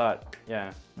in, but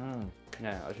yeah.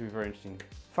 Yeah, it should be very interesting.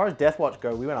 As far as Deathwatch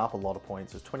go, we went up a lot of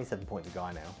points. There's 27 points a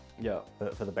guy now. Yeah.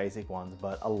 For the basic ones,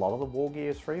 but a lot of the war gear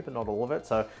is free, but not all of it.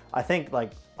 So I think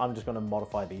like I'm just going to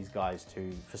modify these guys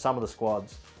to, for some of the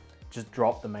squads, just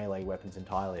drop the melee weapons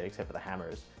entirely, except for the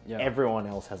hammers. Yeah. Everyone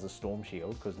else has a storm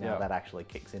shield, because now that actually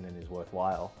kicks in and is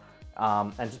worthwhile.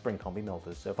 And just bring combi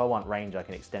melters. So if I want range, I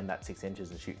can extend that 6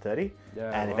 inches and shoot 30.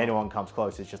 Yeah, and if anyone comes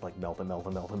close, it's just like melter.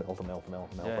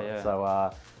 Yeah.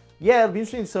 So yeah, it'll be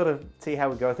interesting to sort of see how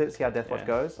we go with it, see how Deathwatch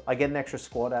goes. I get an extra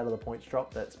squad out of the points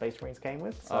drop that Space Marines came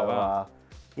with. So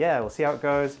yeah, we'll see how it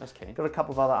goes. That's keen. Got a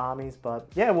couple of other armies, but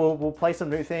yeah, we'll play some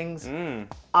new things.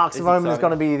 Arcs of Omen is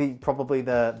going to be probably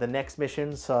the next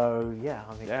mission. So yeah,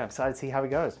 I'm excited to see how it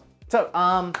goes. So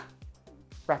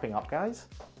wrapping up, guys.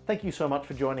 Thank you so much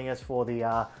for joining us for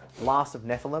the last of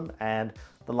Nephilim and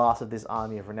the last of this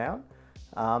Army of Renown.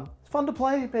 It's fun to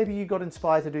play. Maybe you got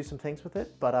inspired to do some things with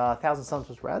it, but 1,000 Suns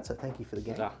was rad, so thank you for the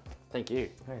game. Thank you.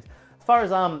 Nice. As far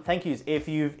as thank yous, if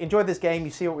you've enjoyed this game,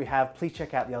 you see what we have, please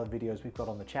check out the other videos we've got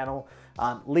on the channel.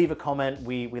 Leave a comment.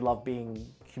 We love being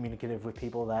communicative with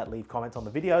people that leave comments on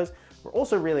the videos. We're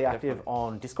also really active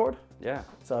on Discord. Yeah.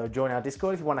 So join our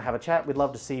Discord if you want to have a chat. We'd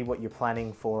love to see what you're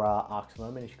planning for Arcs of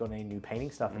Omen, if you've got any new painting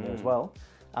stuff in there as well.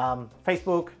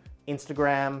 Facebook,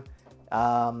 Instagram,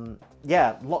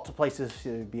 yeah, lots of places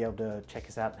to be able to check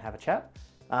us out and have a chat.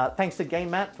 Thanks to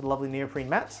Game Mat for the lovely neoprene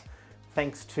mats.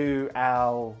 Thanks to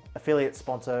our affiliate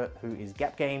sponsor, who is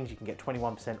Gap Games. You can get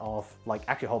 21% off, like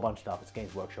actually a whole bunch of stuff. It's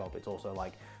Games Workshop. It's also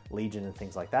like Legion and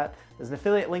things like that. There's an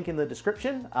affiliate link in the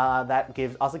description that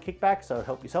gives us a kickback, so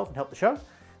help yourself and help the show.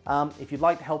 If you'd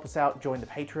like to help us out, join the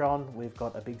Patreon. We've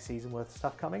got a big season worth of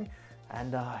stuff coming.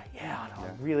 And yeah,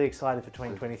 I'm really excited for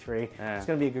 2023. Yeah. It's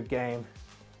going to be a good game.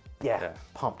 Yeah.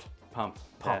 Pumped. Pumped.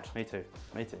 Yeah, me too.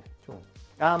 Me too. Cool.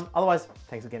 Otherwise,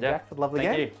 thanks again, Jack, for the lovely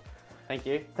game. Thank you. Thank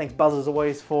you. Thanks, Buzz, as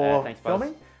always, for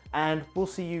filming. Buzz. And we'll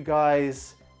see you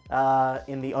guys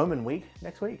in the Omen week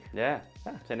next week. Yeah.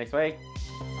 See you next week.